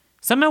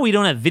 Somehow we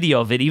don't have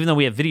video of it, even though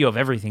we have video of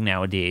everything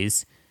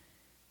nowadays.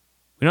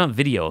 We don't have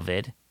video of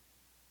it.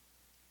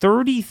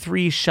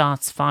 33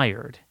 shots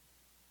fired,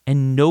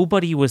 and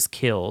nobody was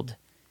killed.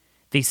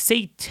 They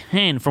say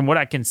 10, from what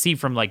I can see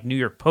from like New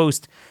York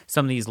Post,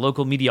 some of these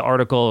local media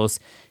articles,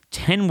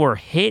 10 were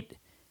hit.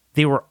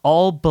 They were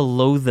all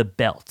below the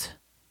belt.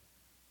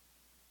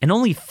 And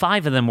only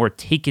 5 of them were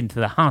taken to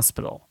the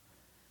hospital.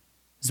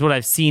 This is what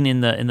I've seen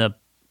in the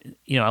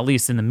at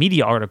least in the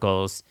media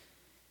articles,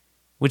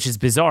 which is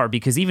bizarre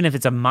because even if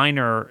it's a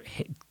minor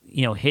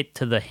hit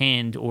to the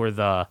hand or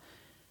the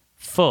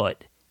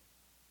foot,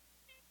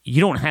 you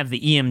don't have the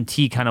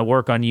EMT kind of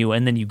work on you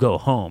and then you go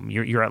home.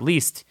 You're at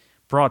least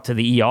brought to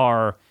the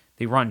ER.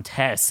 They run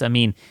tests. I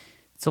mean,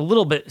 it's a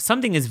little bit,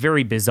 something is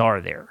very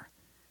bizarre there.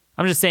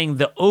 I'm just saying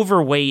the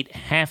overweight,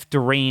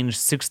 half-deranged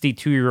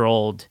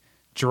 62-year-old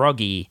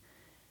druggie,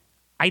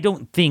 I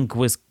don't think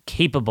was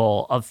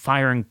capable of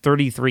firing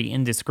 33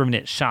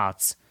 indiscriminate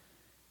shots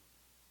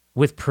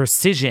with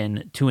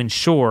precision to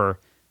ensure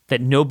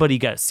that nobody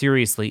got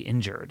seriously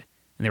injured.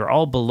 And they were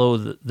all below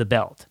the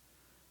belt.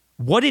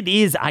 What it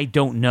is, I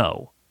don't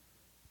know.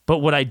 But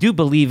what I do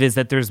believe is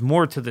that there's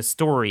more to the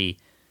story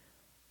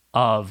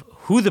of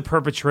who the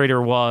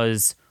perpetrator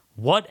was,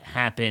 what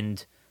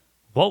happened,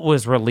 what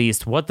was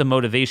released, what the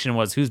motivation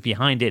was, who's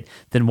behind it,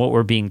 than what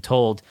we're being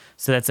told.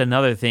 So that's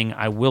another thing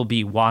I will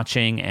be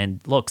watching. And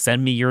look,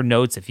 send me your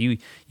notes if you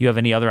have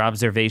any other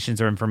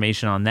observations or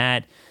information on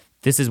that.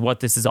 This is what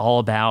this is all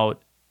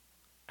about.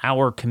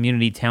 Our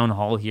community town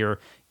hall here,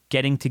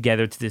 getting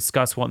together to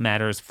discuss what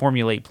matters,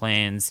 formulate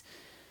plans.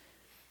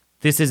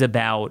 This is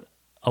about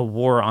a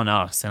war on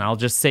us. And I'll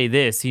just say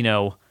this,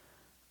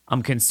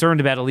 I'm concerned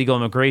about illegal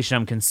immigration.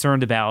 I'm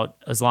concerned about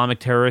Islamic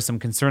terrorists. I'm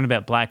concerned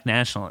about black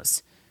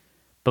nationalists.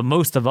 But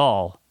most of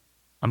all,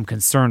 I'm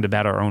concerned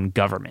about our own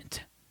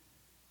government.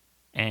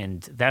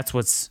 And that's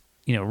what's,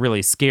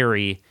 really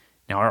scary.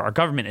 Now, our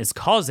government is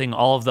causing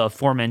all of the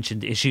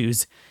aforementioned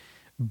issues,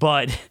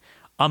 but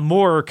I'm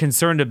more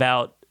concerned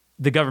about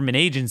the government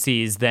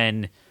agencies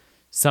than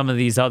some of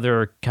these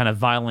other kind of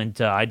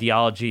violent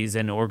ideologies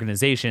and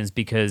organizations,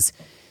 because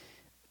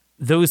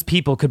those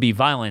people could be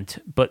violent,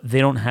 but they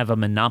don't have a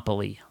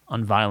monopoly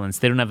on violence.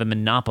 They don't have a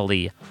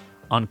monopoly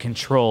on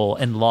control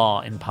and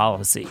law and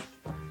policy.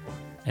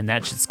 And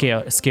that should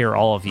scare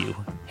all of you.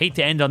 Hate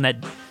to end on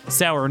that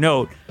sour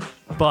note,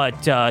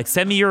 but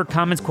send me your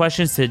comments,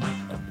 questions to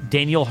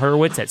Daniel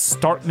Hurwitz at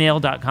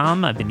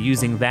startmail.com. I've been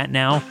using that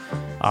now.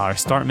 Our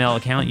StartMail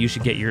account, you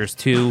should get yours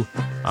too,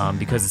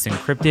 because it's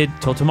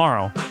encrypted. Till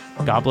tomorrow,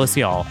 God bless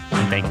y'all,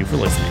 and thank you for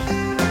listening.